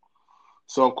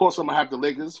 So of course I'm gonna have the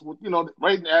Lakers.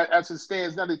 Right now, as it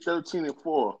stands now, they're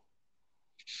 13-4.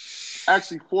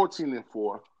 Actually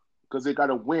 14-4 because they got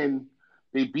to win.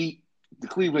 They beat the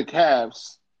Cleveland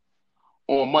Cavs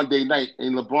on Monday night,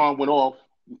 and LeBron went off.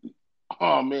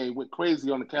 Oh man, he went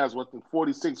crazy on the Cavs with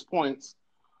 46 points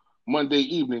Monday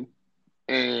evening,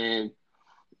 and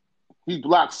he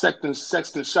blocked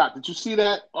Sexton's shot. Did you see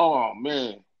that? Oh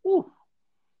man. Woo.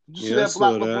 Did you see that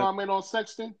block LeBron made on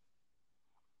Sexton?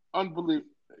 Unbelievable.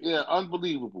 Yeah,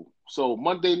 unbelievable. So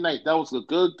Monday night, that was a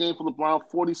good game for LeBron,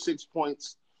 46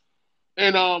 points.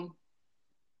 And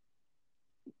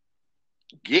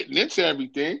getting into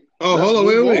everything. Oh, hold on,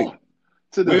 wait.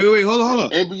 Wait, hold on.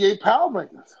 NBA Power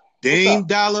Rankings. Dame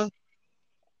Dollar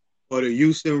or the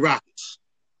Houston Rockets?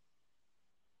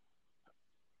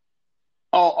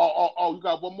 Oh, you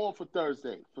got one more for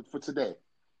Thursday, for today.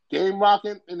 Dame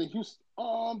rocking in the Houston.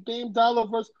 Dame Dollar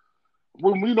versus.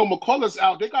 When we know McCullough's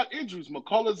out, they got injuries.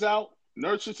 McCullough's out.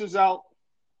 Nurkic is out.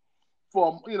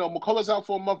 McCullough's out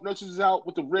for a month. Nurkic is out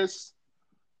with the wrist.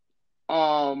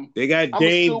 They got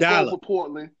Dame Dollar with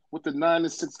Portland with the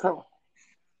 9-6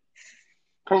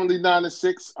 currently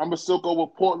 9-6. I'm gonna still go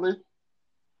with Portland.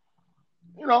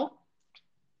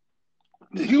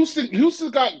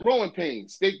 Houston got growing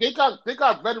pains. They got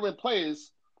veteran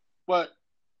players, but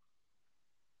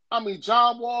I mean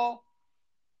John Wall,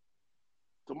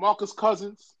 DeMarcus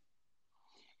Cousins,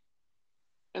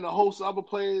 and a host of other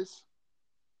players.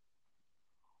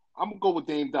 I'm gonna go with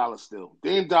Dame Dollar still.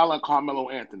 Dame Dollar and Carmelo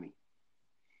Anthony.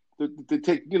 To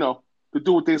take, to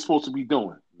do what they're supposed to be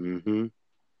doing. Mm-hmm.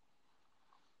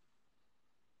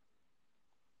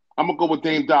 I'm gonna go with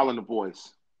Dame Dollar and the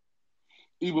boys,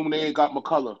 even when they ain't got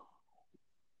McCullough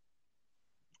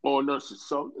or Nurses.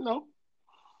 So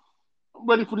I'm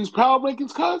ready for these power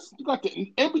rankings, cuz you got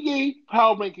the NBA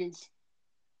power rankings,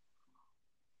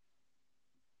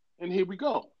 and here we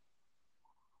go.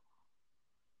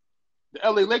 The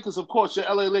LA Lakers, of course, your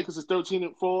LA Lakers is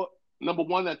 13-4, number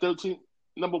one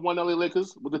LA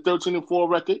Lakers with a 13-4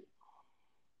 record.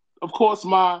 Of course,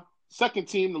 my second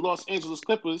team, the Los Angeles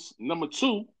Clippers, number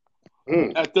 2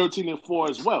 at 13-4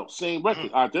 as well. Same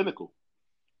record, identical.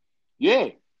 Yeah,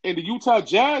 and the Utah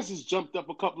Jazz has jumped up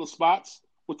a couple of spots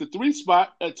with the 3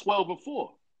 spot at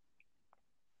 12-4.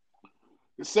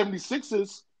 The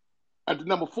 76ers at the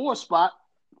number 4 spot,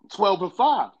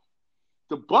 12-5.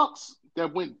 The Bucks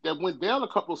that went down a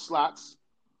couple of slots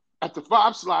at the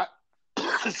 5 slot.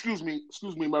 excuse me,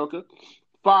 America.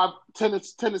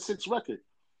 10-6 record.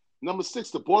 Number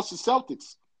 6, the Boston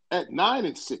Celtics at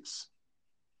 9-6.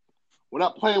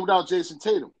 Without playing without Jason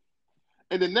Tatum.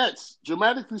 And the Nets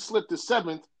dramatically slipped to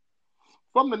 7th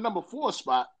from the number 4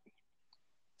 spot,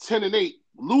 10-8,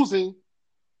 losing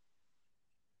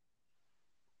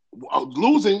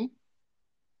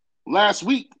last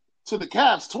week to the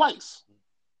Cavs twice.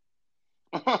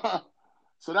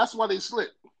 So that's why they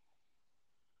slipped.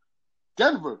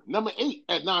 Denver, number 8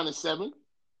 at 9-7.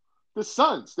 The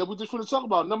Suns that we just want to talk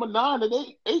about, number 9 at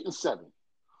 8-7.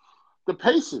 The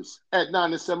Pacers at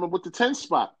 9-7 with the 10th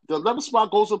spot. The 11th spot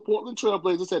goes to Portland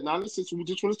Trailblazers at 9-6. We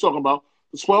just want to talk about.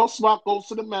 The 12th spot goes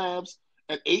to the Mavs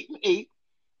at 8-8.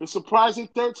 The surprising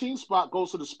 13th spot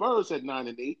goes to the Spurs at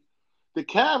 9-8. The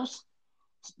Cavs,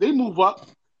 they move up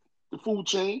the food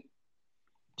chain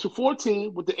to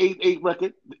 14 with the 8-8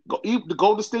 record. The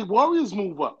Golden State Warriors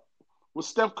move up with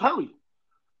Steph Curry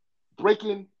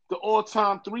breaking the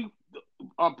all-time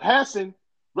passing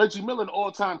Reggie Miller in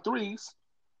all-time threes.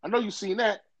 I know you've seen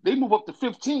that. They move up to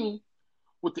 15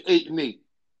 with the 8-8.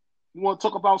 You want to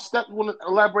talk about Steph? You want to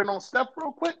elaborate on Steph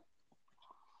real quick?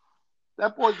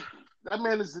 That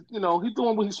man is, he's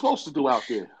doing what he's supposed to do out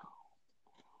there.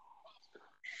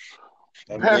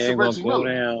 Passing Reggie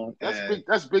Miller.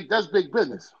 That's big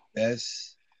business.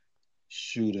 Best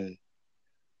shooter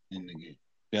in the game.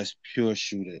 Best pure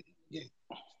shooter in the game.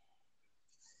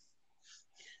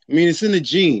 I mean, it's in the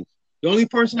genes. The only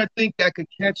person I think that could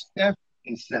catch Steph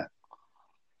is Steph.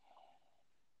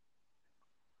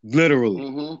 Literally.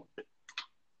 Mm-hmm.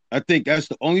 I think that's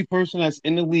the only person that's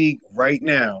in the league right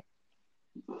now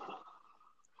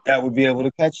that would be able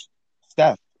to catch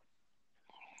Steph.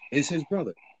 It's his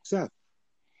brother, Steph.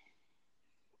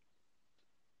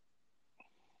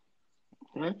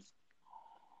 Okay.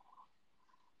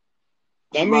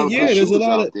 I mean, there's a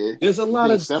lot of good shooters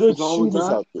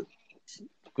out there.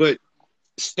 But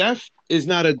Steph is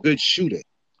not a good shooter.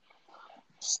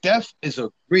 Steph is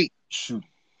a great shooter.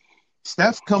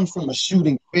 Steph comes from a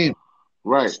shooting family.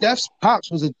 Right. Steph's pops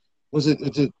was a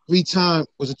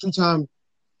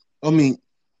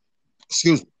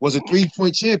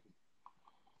 3-point champion.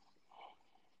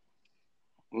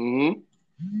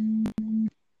 Mm-hmm.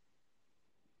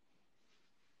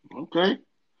 Okay.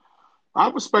 I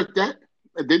respect that.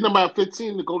 They number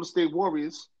 15, the Golden State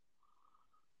Warriors.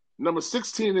 Number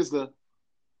 16 is the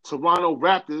Toronto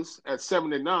Raptors at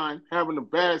 7-9, having a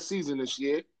bad season this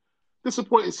year.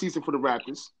 Disappointing season for the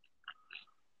Raptors.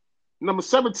 Number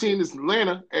 17 is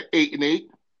Atlanta at 8-8.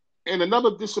 And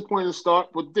another disappointing start,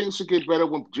 but things should get better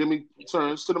when Jimmy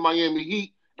returns to the Miami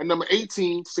Heat at number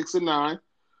 18, 6-9.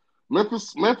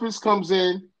 Memphis comes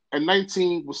in at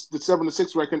 19 with the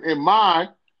 7-6 record, and my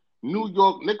New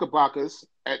York Knickerbockers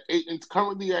at 8 and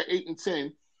currently at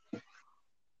 8-10.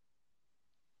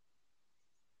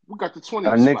 We got the 20th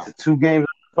Our Knicks spot. 2 games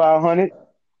 500.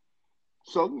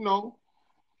 So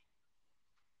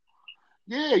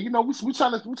yeah, we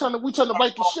trying to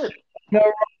right the ship. No,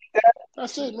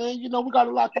 That's it, man. We got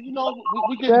a lot.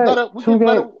 We getting that better. We getting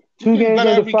better. We 2 getting games better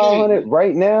under every 500 game.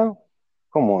 right now.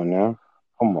 Come on now,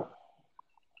 come on.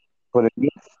 For the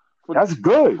Knicks, that's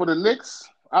good. For the Knicks,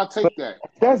 I'll take that.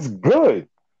 That's good.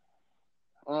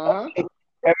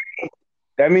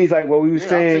 That means like what we were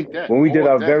saying when we did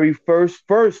our very first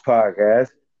podcast.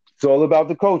 It's all about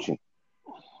the coaching.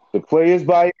 The players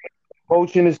buy in, the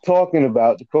coaching is talking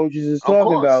about, the coaches is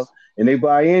talking about, and they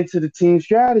buy into the team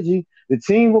strategy. The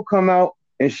team will come out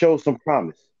and show some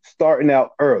promise, starting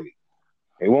out early.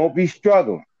 They won't be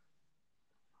struggling.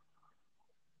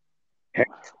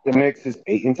 The Knicks is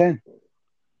 8-10.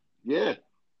 Yeah.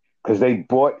 Because they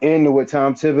bought into what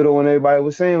Tom Thibodeau and everybody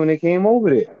was saying when they came over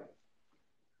there.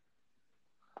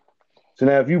 So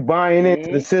now if you buying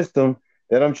into the system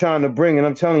that I'm trying to bring and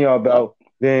I'm telling y'all about,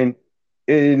 then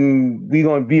we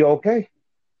going to be okay.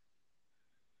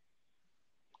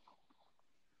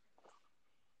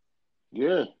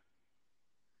 Yeah.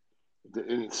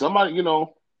 And somebody,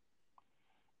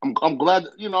 I'm glad,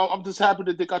 I'm just happy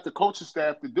that they got the coaching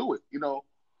staff to do it.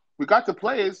 We got the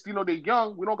players, they're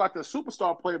young. We don't got the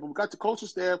superstar player, but we got the coaching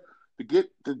staff to get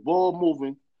the ball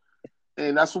moving.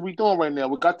 And that's what we're doing right now.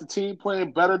 We got the team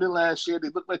playing better than last year. They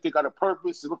look like they got a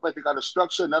purpose. They look like they got a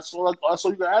structure. And that's all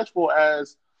you can ask for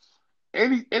as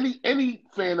any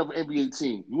fan of an NBA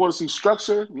team. You want to see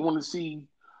structure. You want to see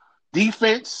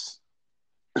defense.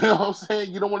 You know what I'm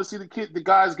saying? You don't want to see the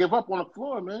guys give up on the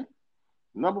floor, man.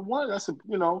 Number one,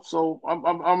 so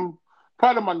I'm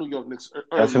proud of my New York Knicks.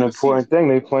 That's an important thing.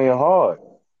 They playing hard.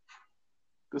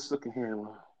 Just looking here,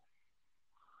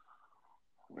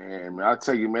 man. I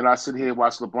tell you, man, I sit here and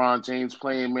watch LeBron James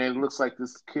playing, man. It looks like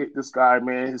this guy,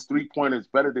 man, his 3-pointer is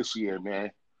better this year,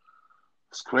 man.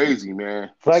 It's crazy,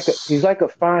 man. He's like a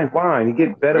fine wine. He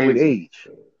gets better with age.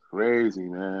 Crazy,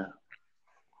 man.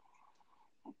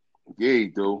 Yeah, he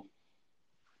do.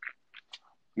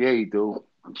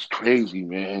 It's crazy,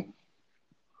 man.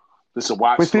 Just to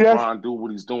watch LeBron do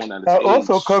what he's doing at his age.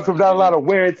 Also comes from that a lot of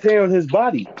wear and tear on his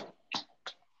body.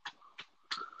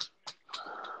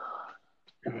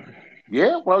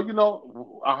 Yeah, well,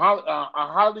 a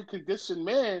highly conditioned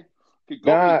man could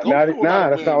go.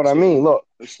 That's not what I mean. Look,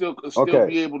 still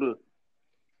be able to.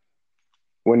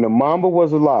 When the Mamba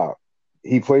was alive,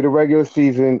 he played a regular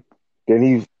season. Then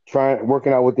he's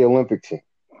working out with the Olympic team.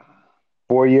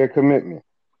 4-year commitment.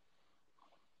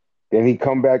 Then he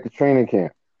come back to training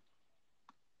camp.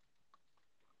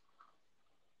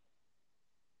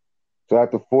 So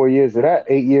after 4 years of that,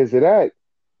 8 years of that,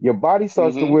 your body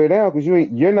starts to wear down because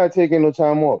you're not taking no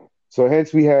time off. So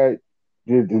hence we had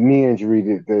the knee injury,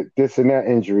 the this and that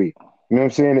injury. You know what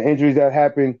I'm saying? The injuries that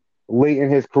happened late in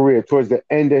his career, towards the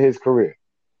end of his career.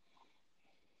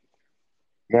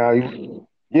 Now,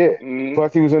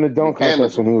 plus he was in the dunk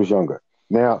contest when he was younger.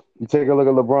 Now, you take a look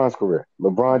at LeBron's career.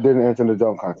 LeBron didn't enter the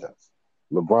dunk contest.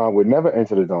 LeBron would never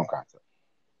enter the dunk contest.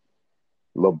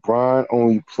 LeBron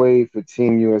only played for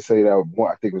Team USA I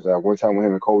think it was that one time when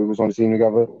him and Kobe was on the team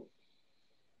together.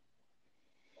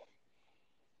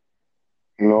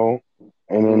 And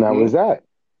then that was that.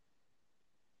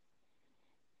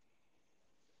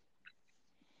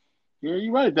 Yeah,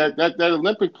 you're right. That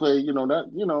Olympic play,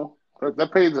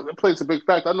 that plays a big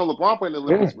factor. I know LeBron played in the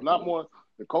Olympics, but not more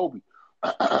than Kobe.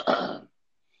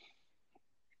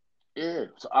 Yeah,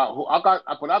 so I got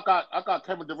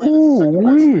Kevin Durant as the second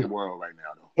best in the world right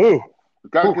now, though.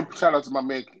 Gotta give a shout out to my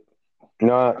man. Give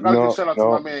a shout out to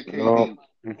my man KD.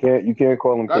 You can't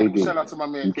call him KD. Give a shout out to my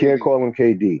man you KD. Can't call him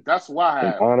KD. That's why I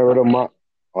have. In honor of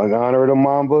the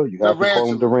Mamba, you have to call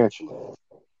him Durantula.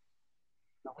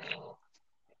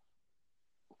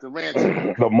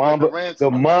 The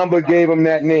Mamba gave him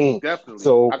that name. Definitely.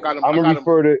 So I'm gonna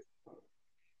refer to it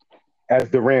as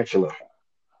Durantula.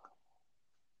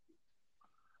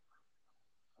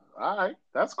 All right,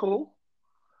 that's cool.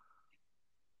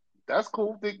 I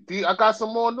got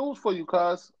some more news for you,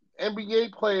 cuz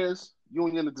NBA Players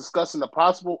Union is discussing a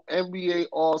possible NBA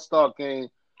All-Star game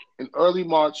in early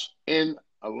March in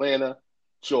Atlanta,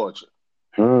 Georgia.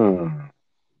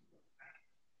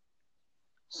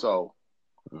 So,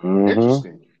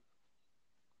 interesting.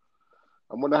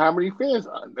 I wonder how many fans.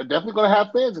 They're definitely going to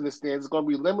have fans in the stands. It's going to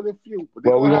be limited few, but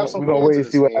they're Well, going to have we're some gonna fans wait in and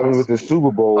the see what happens with stands. the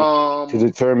Super Bowl to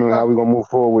determine how we're gonna move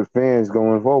forward with fans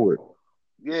going forward.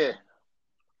 Yeah.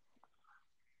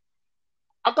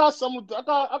 I got a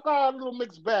little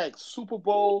mixed bag. Super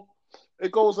Bowl.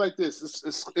 It goes like this.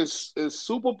 It's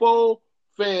Super Bowl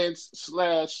fans /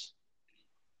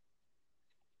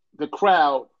 the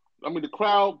crowd. I mean the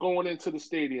crowd going into the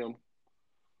stadium.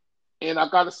 And I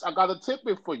got a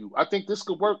tidbit for you. I think this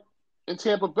could work in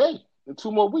Tampa Bay in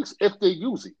 2 more weeks if they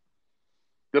use it.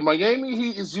 The Miami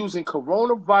Heat is using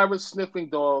coronavirus sniffing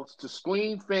dogs to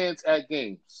screen fans at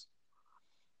games.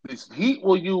 The Heat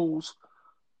will use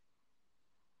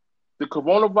the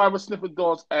coronavirus sniffing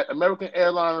dogs at American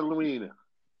Airlines Arena.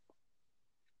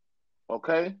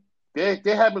 Okay? They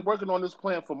have been working on this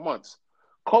plan for months.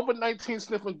 COVID-19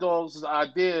 sniffing dogs is an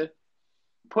idea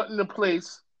put into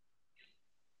place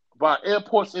by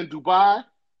airports in Dubai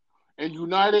and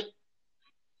United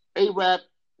Arab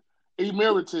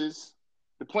Emirates,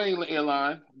 the plane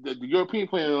airline, the European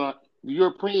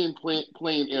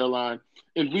plane airline,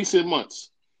 in recent months.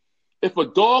 If a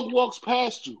dog walks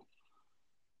past you,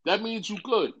 that means you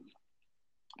good.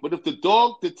 But if the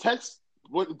dog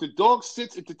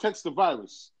sits, it detects the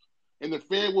virus, and the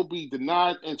fan will be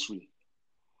denied entry.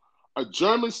 A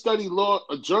German study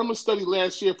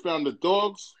last year found the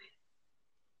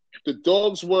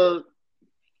dogs were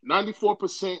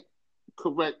 94%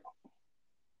 correct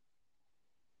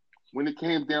when it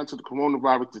came down to the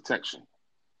coronavirus detection.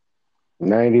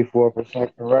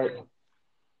 94% correct.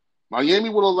 Miami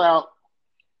will allow,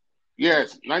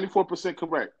 yes, 94%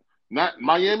 correct.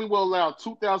 Miami will allow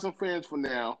 2,000 fans for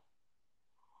now.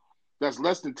 That's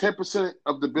less than 10%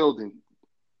 of the building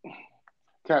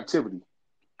captivity.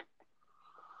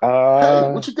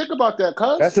 Hey, what you think about that,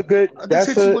 cuz? That's a good. I just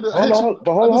hit you with a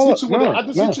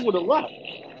lot.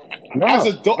 No, as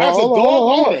a dog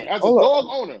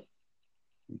owner.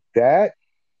 That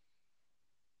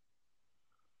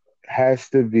has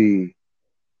to be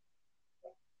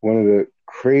one of the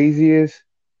craziest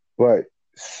but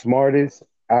smartest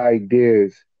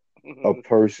ideas a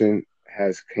person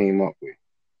has came up with.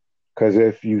 Because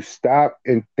if you stop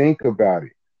and think about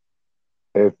it,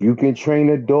 if you can train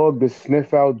a dog to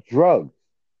sniff out drugs,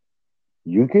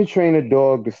 you can train a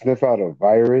dog to sniff out a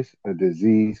virus, a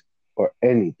disease, or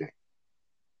anything.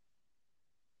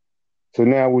 So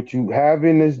now what you have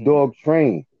in this dog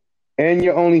trained, and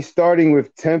you're only starting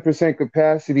with 10%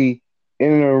 capacity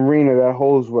in an arena that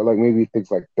holds what, like maybe it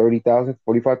takes like 30,000,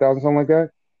 45,000, something like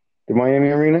that. The Miami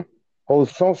arena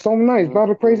holds so nice, about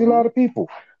a crazy lot of people.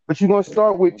 But you're going to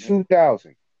start with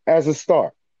 2,000 as a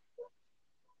start.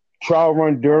 Trial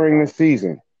run during the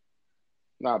season.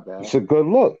 Not bad. It's a good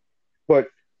look. But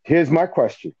here's my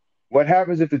question. What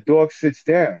happens if the dog sits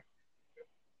down?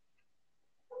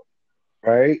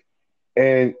 Right?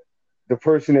 And the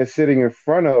person that's sitting in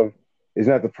front of is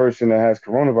not the person that has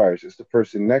coronavirus. It's the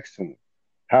person next to him.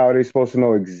 How are they supposed to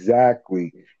know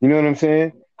exactly? You know what I'm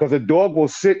saying? Because a dog will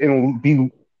sit and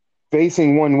be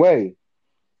facing one way.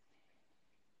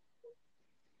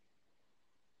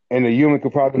 And a human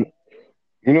could probably,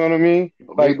 you know what I mean?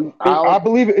 Like, I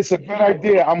believe it's a good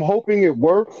idea. I'm hoping it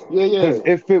works. Yeah. Because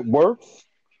if it works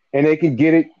and they can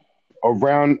get it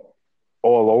around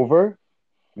all over,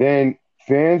 then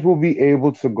fans will be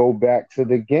able to go back to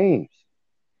the games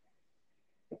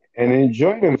and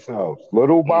enjoy themselves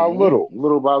little by little.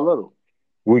 Little by little.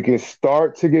 We can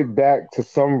start to get back to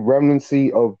some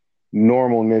remnancy of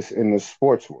normalness in the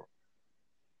sports world.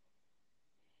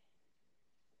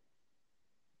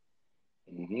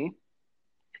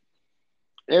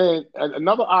 And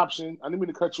another option, I didn't mean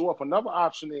to cut you off. Another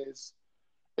option is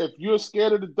if you're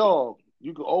scared of the dog,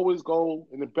 you can always go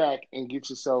in the back and get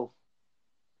yourself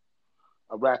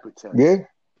a rapid test. Yeah.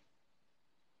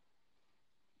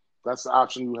 That's the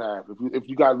option you have. If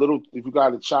you got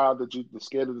a child that you're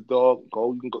scared of the dog,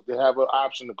 they have an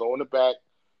option to go in the back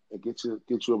and get you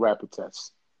a rapid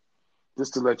test.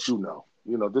 Just to let you know.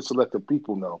 Just to let the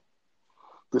people know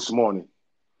this morning.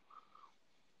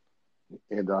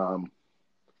 And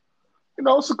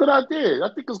it's a good idea. I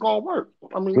think it's gonna work.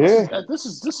 I mean, this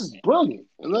is brilliant.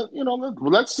 And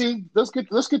let's see. Let's get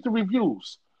the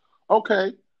reviews.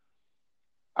 Okay.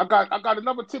 I got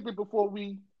another tidbit before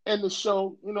we end the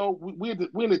show. We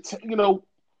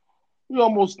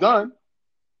almost done.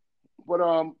 But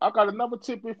I got another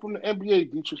tidbit from the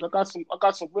NBA, Dietrich. I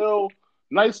got some real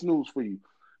nice news for you.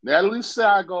 Natalie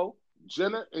Sago,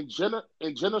 Jenna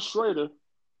Schroeder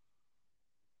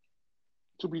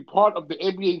to be part of the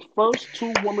NBA's first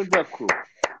 2-woman ref crew.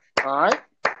 All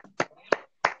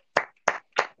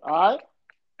right.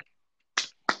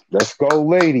 Let's go,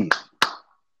 ladies.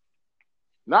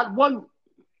 Not one,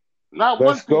 not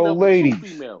one Let's go, female, but two ladies.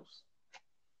 females.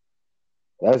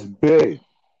 That's big.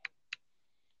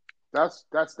 That's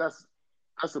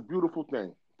a beautiful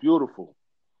thing. Beautiful,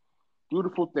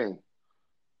 beautiful thing.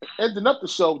 Ending up the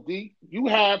show, D. You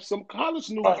have some college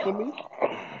news for me.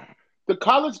 The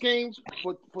college games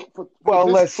Well,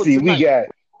 let's see. We tonight. got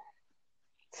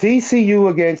TCU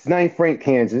against 9th ranked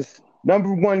Kansas.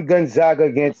 Number 1 Gonzaga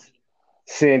against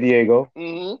San Diego.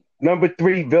 Mm-hmm. Number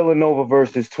 3 Villanova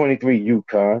versus 23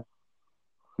 UConn.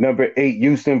 Number 8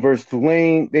 Houston versus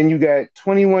Tulane. Then you got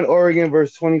 21 Oregon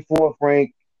versus 24th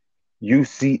ranked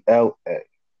UCLA.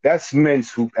 That's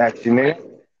men's hoop action there.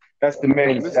 That's the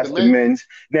men's. That's the men's.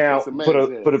 Now for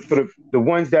the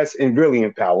ones that's really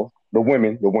in power, the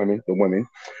women.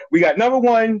 We got number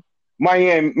 1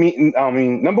 Miami.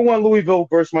 Number 1 Louisville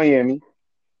versus Miami.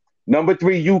 Number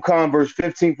 3 UConn versus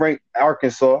 15th ranked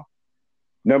Arkansas.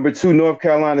 Number 2 North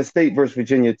Carolina State versus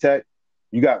Virginia Tech.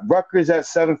 You got Rutgers at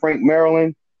 7th ranked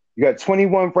Maryland. You got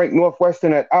 21 ranked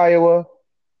Northwestern at Iowa.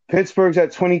 Pittsburgh's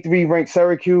at 23 ranked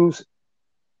Syracuse.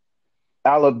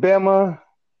 Alabama.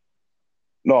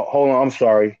 No, hold on. I'm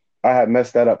sorry. I had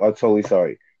messed that up. I'm totally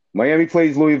sorry. Miami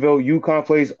plays Louisville. UConn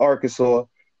plays Arkansas.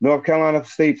 North Carolina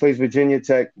State plays Virginia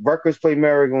Tech. Rutgers plays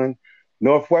Maryland.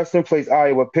 Northwestern plays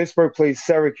Iowa. Pittsburgh plays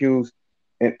Syracuse.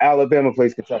 And Alabama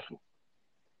plays Kentucky.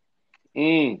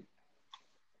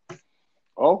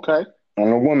 Okay. On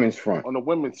the women's front.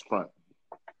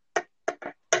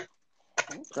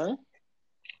 Okay.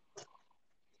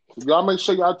 So y'all make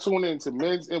sure y'all tune in to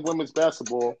men's and women's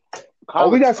basketball.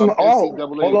 We got some. Hold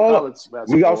on.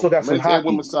 We also got some hockey.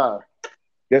 Women's side.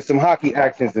 There's some hockey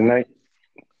actions tonight.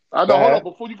 I know. Hold on.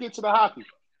 Before you get to the hockey.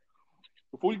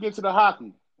 No. Finish the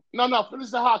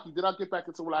hockey. Then I'll get back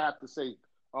into what I have to say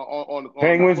on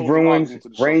Penguins, Bruins,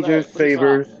 Rangers,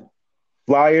 Sabres,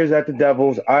 Flyers at the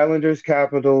Devils, Islanders,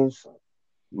 Capitals,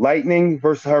 Lightning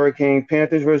versus Hurricane,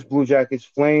 Panthers versus Blue Jackets,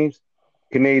 Flames,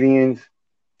 Canadians,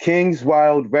 Kings,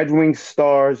 Wild, Red Wings,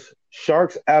 Stars,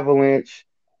 Sharks, Avalanche,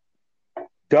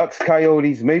 Ducks,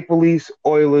 Coyotes, Maple Leafs,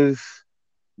 Oilers,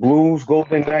 Blues,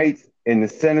 Golden Knights, and the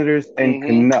Senators and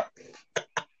Canucks.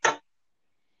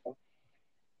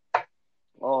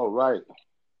 All right.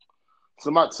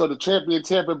 So the champion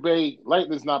Tampa Bay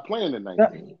Lightning's not playing tonight.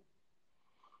 Yeah.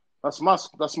 That's my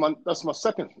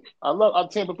second. I love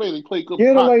Tampa Bay. They play good.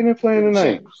 Yeah, the Lightning playing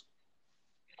tonight.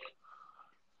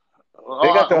 They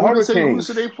got the Hurricanes.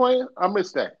 Who they playing? I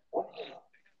missed that.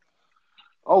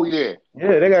 Oh yeah.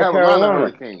 Yeah, they got Carolina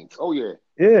Hurricanes. Oh yeah.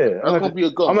 Yeah, that's gonna be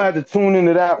a good one. I'm gonna have to tune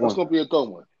into that one. That's gonna be a good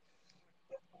one.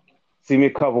 See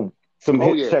me some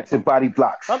hit checks and body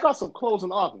blocks. I got some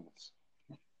closing arguments.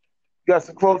 You got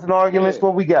some closing arguments? Yeah.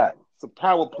 What we got? Some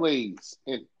power plays.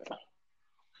 And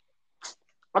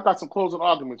I got some closing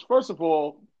arguments. First of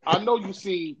all, I know you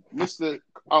see Mr.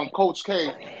 Coach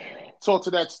K talk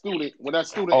to that student when that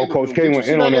student. Oh, Coach K went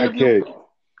in on that kid.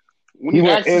 He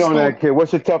went in on that kid.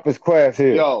 What's your toughest class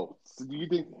here? Yo, so do you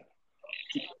think?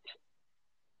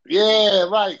 Yeah,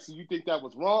 right. So you think that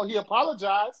was wrong? He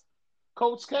apologized.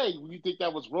 Coach K, you think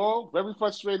that was wrong? Very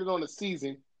frustrated on the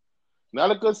season. Not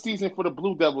a good season for the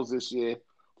Blue Devils this year.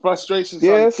 Frustrations.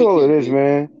 Yeah, that's all it is,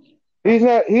 man. He's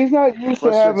not used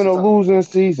to having a losing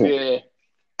season. Yeah.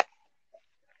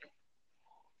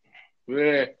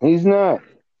 Yeah. He's not.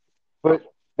 But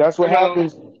that's what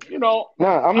happens. Nah,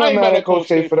 I'm not mad at Coach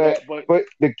K for that. But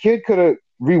the kid could have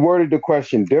reworded the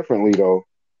question differently, though.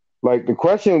 Like, the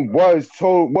question was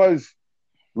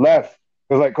left.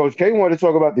 Because, like, Coach K wanted to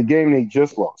talk about the game they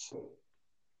just lost.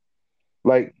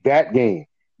 Like, that game.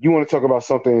 You want to talk about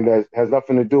something that has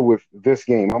nothing to do with this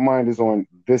game. My mind is on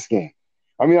this game.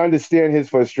 I mean, I understand his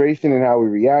frustration and how he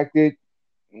reacted.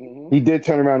 Mm-hmm. He did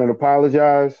turn around and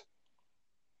apologize.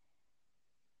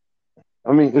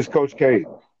 I mean, it's Coach K.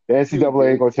 The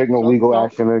NCAA ain't gonna take no legal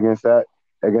action against that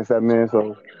man.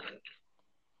 So,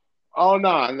 oh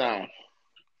no.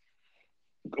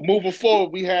 Moving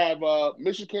forward, we have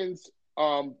Michigan's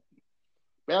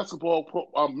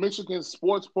Michigan's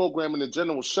sports program in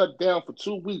general shut down for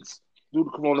 2 weeks due to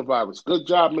coronavirus. Good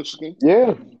job, Michigan.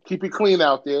 Yeah, keep it clean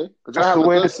out there. That's the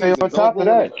way to stay on top of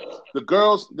that. The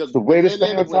girls, the way to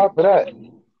stay on top of that.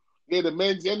 Yeah, the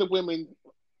men and the women.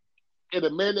 And the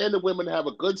men and the women have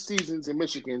a good seasons in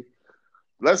Michigan.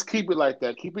 Let's keep it like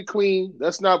that. Keep it clean.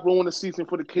 Let's not ruin the season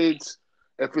for the kids.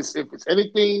 If it's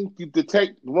anything you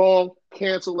detect wrong,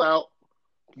 cancel out.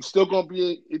 You're still gonna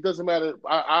be. It doesn't matter.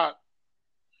 I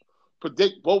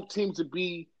predict both teams to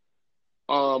be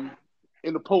in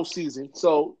the postseason.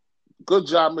 So good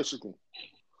job, Michigan.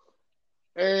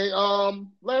 And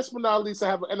last but not least, I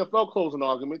have an NFL closing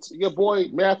arguments. Your boy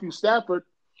Matthew Stafford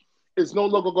is no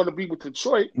longer going to be with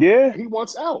Detroit. Yeah. He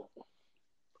wants out.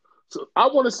 So I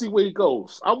want to see where he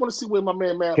goes. I want to see where my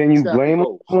man Matt Can you Stafford blame him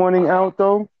goes. for wanting out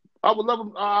though? I would love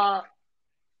him.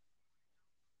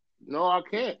 No, I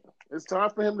can't. It's time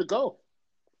for him to go.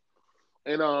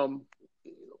 And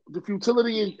the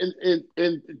futility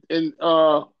in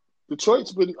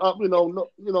Detroit's been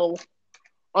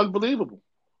unbelievable.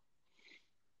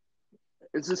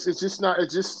 It's just not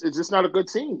a good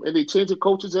team. And they change the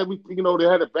coaches every. They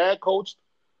had a bad coach.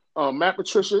 Matt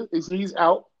Patricia he's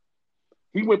out.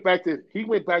 He went back to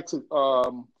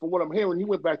from what I'm hearing, he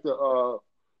went back to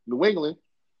New England,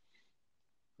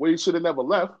 where he should have never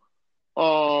left.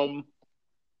 And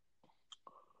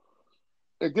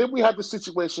then we have the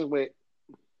situation with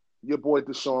your boy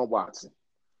Deshaun Watson.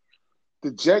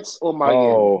 The Jets or Miami?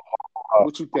 Oh,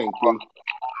 what you think, D?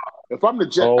 If I'm the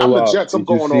Jets, I'm Did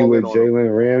you going see all what in on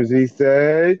Jalen Ramsey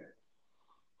said?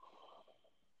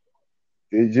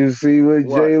 Did you see what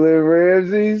Jalen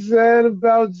Ramsey said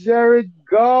about Jared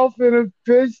Goff and a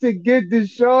pitch to get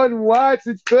Deshaun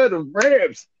Watson to the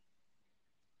Rams?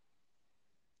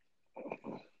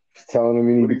 He's telling him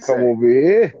he need to come over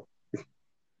here.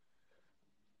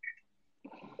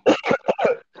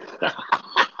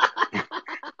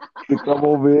 To come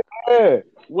over here.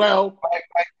 Well,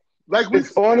 like we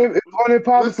it's on him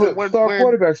popping for star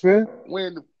quarterbacks, man.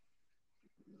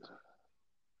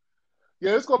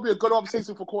 It's gonna be a good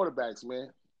offseason for quarterbacks, man.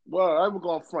 Well, I'm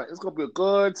going front. It's gonna be a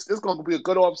good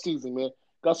offseason, man.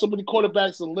 Got so many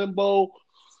quarterbacks in limbo.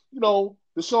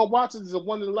 Deshaun Watson is a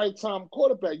one-in-a-lifetime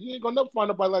quarterback. You ain't gonna never find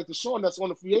nobody like Deshaun that's on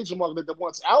the free agent market that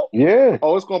wants out. Yeah.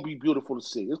 Oh, it's gonna be beautiful to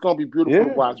see. It's gonna be beautiful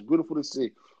to watch. Beautiful to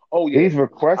see. Oh yeah. He's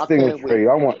requesting a trade.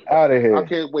 I want out of here. I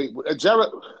can't wait. Jared.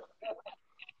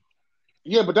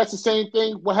 Yeah, but that's the same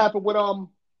thing. What happened with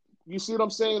you see what I'm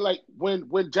saying? Like when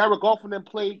Jared Goff and them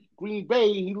played Green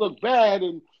Bay, he looked bad,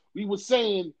 and we were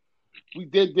saying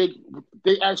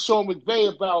they asked Sean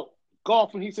McVay about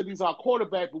Goff, and he said he's our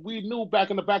quarterback, but we knew back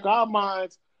in the back of our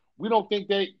minds, we don't think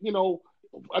that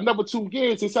another 2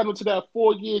 years they signed him to that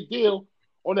 4-year deal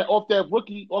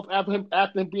after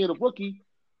him being a rookie.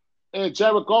 And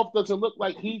Jared Goff doesn't look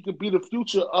like he could be the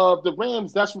future of the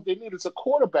Rams. That's what they need. It's a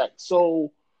quarterback.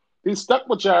 So he's stuck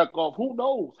with Jared Goff. Who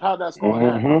knows how that's going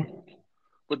to happen?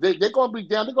 But they're going to be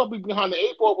down. They're going to be behind the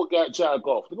 8 ball with Jared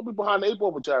Goff. They're going to be behind the 8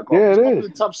 ball with Jared Goff. Yeah, it's going to be a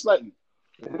tough sledding.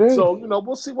 So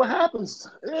we'll see what happens.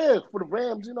 Yeah, for the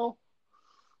Rams.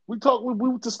 We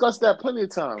discussed that plenty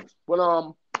of times. But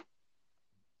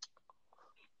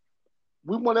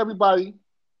we want everybody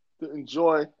to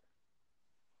enjoy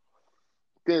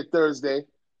their Thursday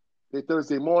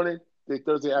morning, their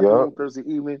Thursday afternoon, Thursday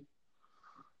evening.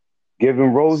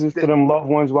 Giving roses to them loved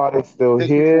ones while they're still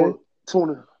here.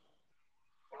 Tuning.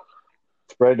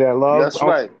 Spread that love. That's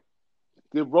right.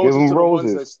 Give them roses to the ones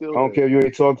roses. that's still I don't care if you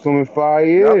ain't talked to them in 5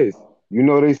 years. Yep. You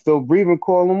know they still breathing,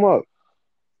 call them up.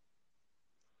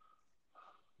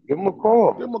 Give them a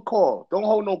call. Give them a call. Don't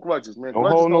hold no grudges, man. Don't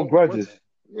hold no grudges.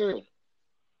 Yeah.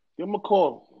 Give them a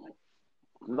call.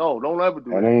 No, don't ever do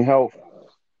that. That ain't helpful.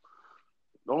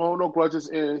 Don't hold no grudges,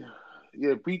 and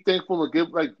be thankful and give,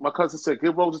 like my cousin said,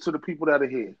 give roses to the people that are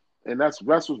here, and that's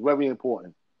was very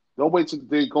important. Don't wait till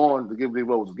they're gone to give their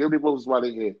roses. Give their roses while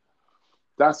they're here.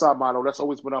 That's our motto. That's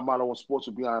always been our motto on Sports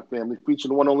with Beyond Family. Featuring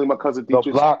the one only my cousin Dietrich.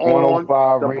 The Block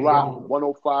 105 Radio. Block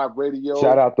 105 Radio.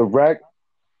 Shout out to Rec.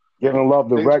 Giving love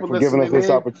to Rec for giving us this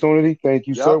opportunity. Thank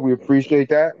you, sir. We appreciate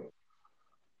that.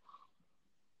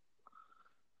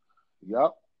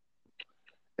 Yep.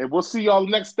 And we'll see y'all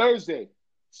next Thursday.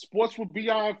 Sports with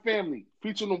Beyond Family.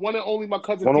 Featuring the one and only my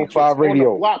cousin 105 Radio.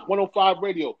 On the Block 105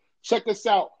 Radio. Check us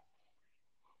out.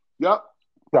 Yep.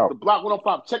 The Block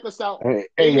 105. Check us out. 8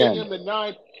 a.m.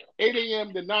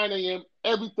 to 9 a.m.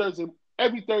 every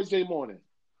Thursday morning.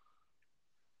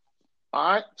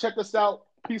 All right. Check us out.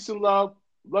 Peace and love.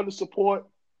 Love and support.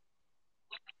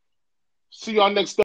 See y'all next Thursday.